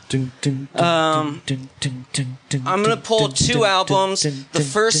whole time. I'm going to pull two albums. The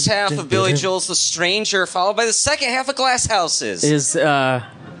first half of Billy Joel's The Stranger, followed by the second half of Glass Houses. Is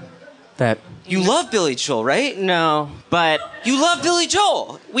that You love Billy Joel, right? No, but You love Billy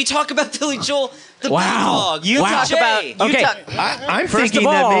Joel. We talk about Billy Joel. The Wow. Bulldog. you talk Jay. about... You Okay. talk, I'm First thinking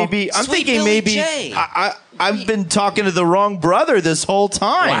of all, that maybe. I'm Sweet thinking Billy maybe. J. I've been talking to the wrong brother this whole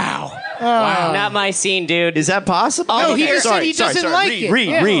time. wow? not my scene, dude. Is that possible? No, he just said he doesn't like it. Read.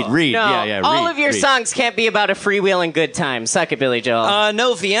 Yeah. Read. No, Yeah. all read, of your read. songs can't be about a freewheeling good time. Suck it, Billy Joel.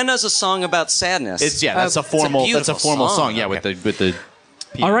 No, Vienna's a song about sadness. That's a formal. It's a That's a formal beautiful song. Yeah, with the.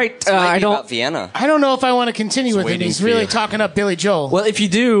 All right. Might I be don't. about Vienna. I don't know if I want to continue with him. waiting He's for really you. talking up Billy Joel. Well, if you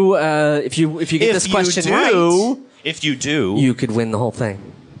do, if you get this question right, If you do, you could win the whole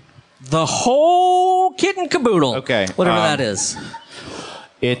thing. The whole kit and caboodle. Okay, Whatever that is.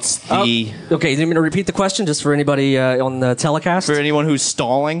 it's the Okay, you need me to repeat the question just for anybody on the telecast? for anyone who's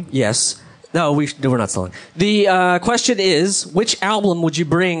stalling. Yes. No, we're not selling. The question is, which album would you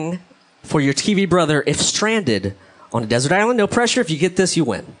bring for your TV brother if stranded on a desert island? No pressure. If you get this, you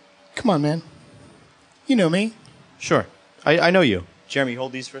win. Come on, man. You know me. Sure, I know you. Jeremy,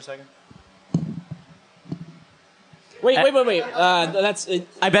 hold these for a second. Wait. That's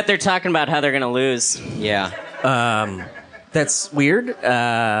I bet they're talking about how they're going to lose. Yeah. that's weird.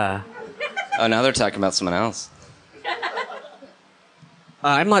 Oh, now they're talking about someone else.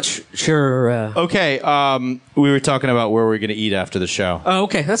 I'm not sure. Okay, we were talking about where we're going to eat after the show. Oh,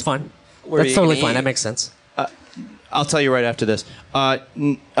 okay, that's fine. are That's you totally gonna fine. eat? That makes sense. I'll tell you right after this. The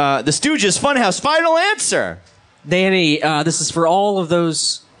Stooges Funhouse. Final answer. Danny, this is for all of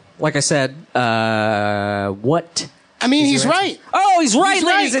those. Like I said, what? I mean, he's right. Oh, he's right, He's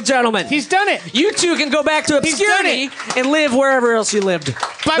ladies right. and gentlemen. He's done it. You two can go back to He's done obscurity and live wherever else you lived.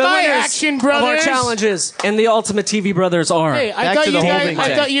 Bye-bye, The winners Action of our Brothers. challenges and the Ultimate TV Brothers are. Hey, I Back thought to the you guys. holding I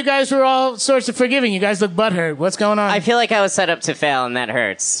tank. thought you guys were all sorts of forgiving. You guys look butthurt. What's going on? I feel like I was set up to fail, and that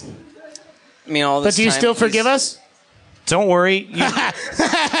hurts. I mean, all but this do you time still he's- forgive us? Don't worry.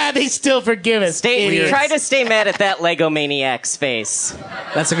 They still forgive us. Try to stay mad at that Lego Maniac's face.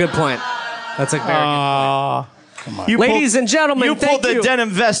 That's a good point. That's a very good point. Ladies and gentlemen, you thank pulled you. the denim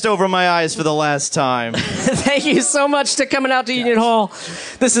vest over my eyes for the last time. Thank you so much for coming out to Union Hall.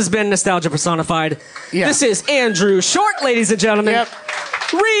 This has been Nostalgia Personified. Yeah. This is Andrew Short, ladies and gentlemen. Yep.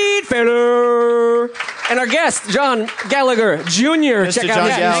 Reed Fader. And our guest, John Gallagher Jr. Mr. Check John out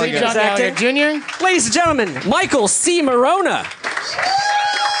his Gallagher. music. John Gallagher Jr. Ladies and gentlemen, Michael C. Morona.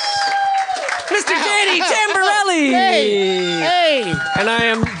 Mr. Danny Tamborelli. Hey. And I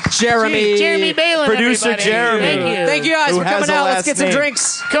am Jeremy. Jeremy Balin, Producer everybody. Jeremy. Thank you. Thank you guys Who for coming has a out. Let's last get some name.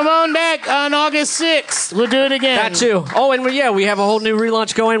 drinks. Come on back on August 6th. We'll do it again. Got you. Oh, and we have a whole new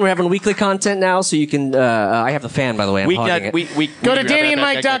relaunch going. We're having weekly content now, so you can. I have the fan, by the way. I'm hogging it. Go to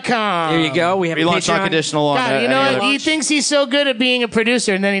DannyandMike.com. There you go. We have a Relaunch Patreon. unconditional on God, you know any what? other- He thinks he's so good at being a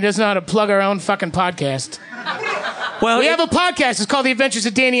producer, and then he doesn't know how to plug our own fucking podcast. Well, We have a podcast. It's called The Adventures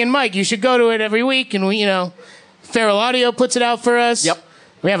of Danny and Mike. You should go to it every week, and Feral Audio puts it out for us. Yep.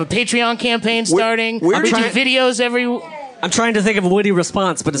 We have a Patreon campaign starting. We do videos every. I'm trying to think of a witty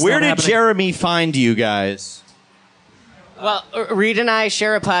response, but it's Where not did happening. Jeremy find you guys? Well, Reed and I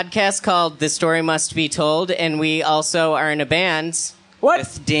share a podcast called The Story Must Be Told, and we also are in a band. What?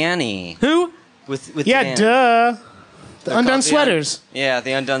 With Danny. Who? With Yeah, Dan. duh. The Undone called the Sweaters. Yeah,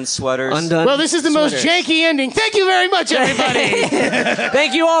 the Undone Sweaters. Undone. Well, this is the most Sweaters. janky ending. Thank you very much, everybody.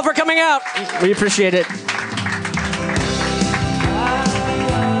 Thank you all for coming out. We appreciate it.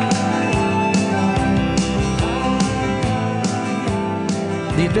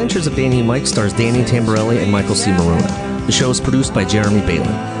 The Adventures of Danny and Mike stars Danny Tamborelli and Michael C. Morona. The show is produced by Jeremy Balin.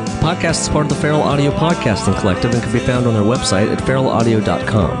 The podcast is part of the Feral Audio Podcasting Collective and can be found on their website at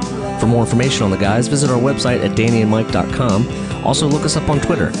feralaudio.com. For more information on the guys, visit our website at dannyandmike.com. Also, look us up on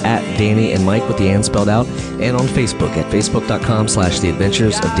Twitter at Danny and Mike with the and spelled out, and on Facebook at facebook.com/The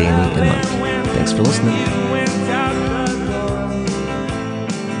Adventures of Danny and Mike. Thanks for listening.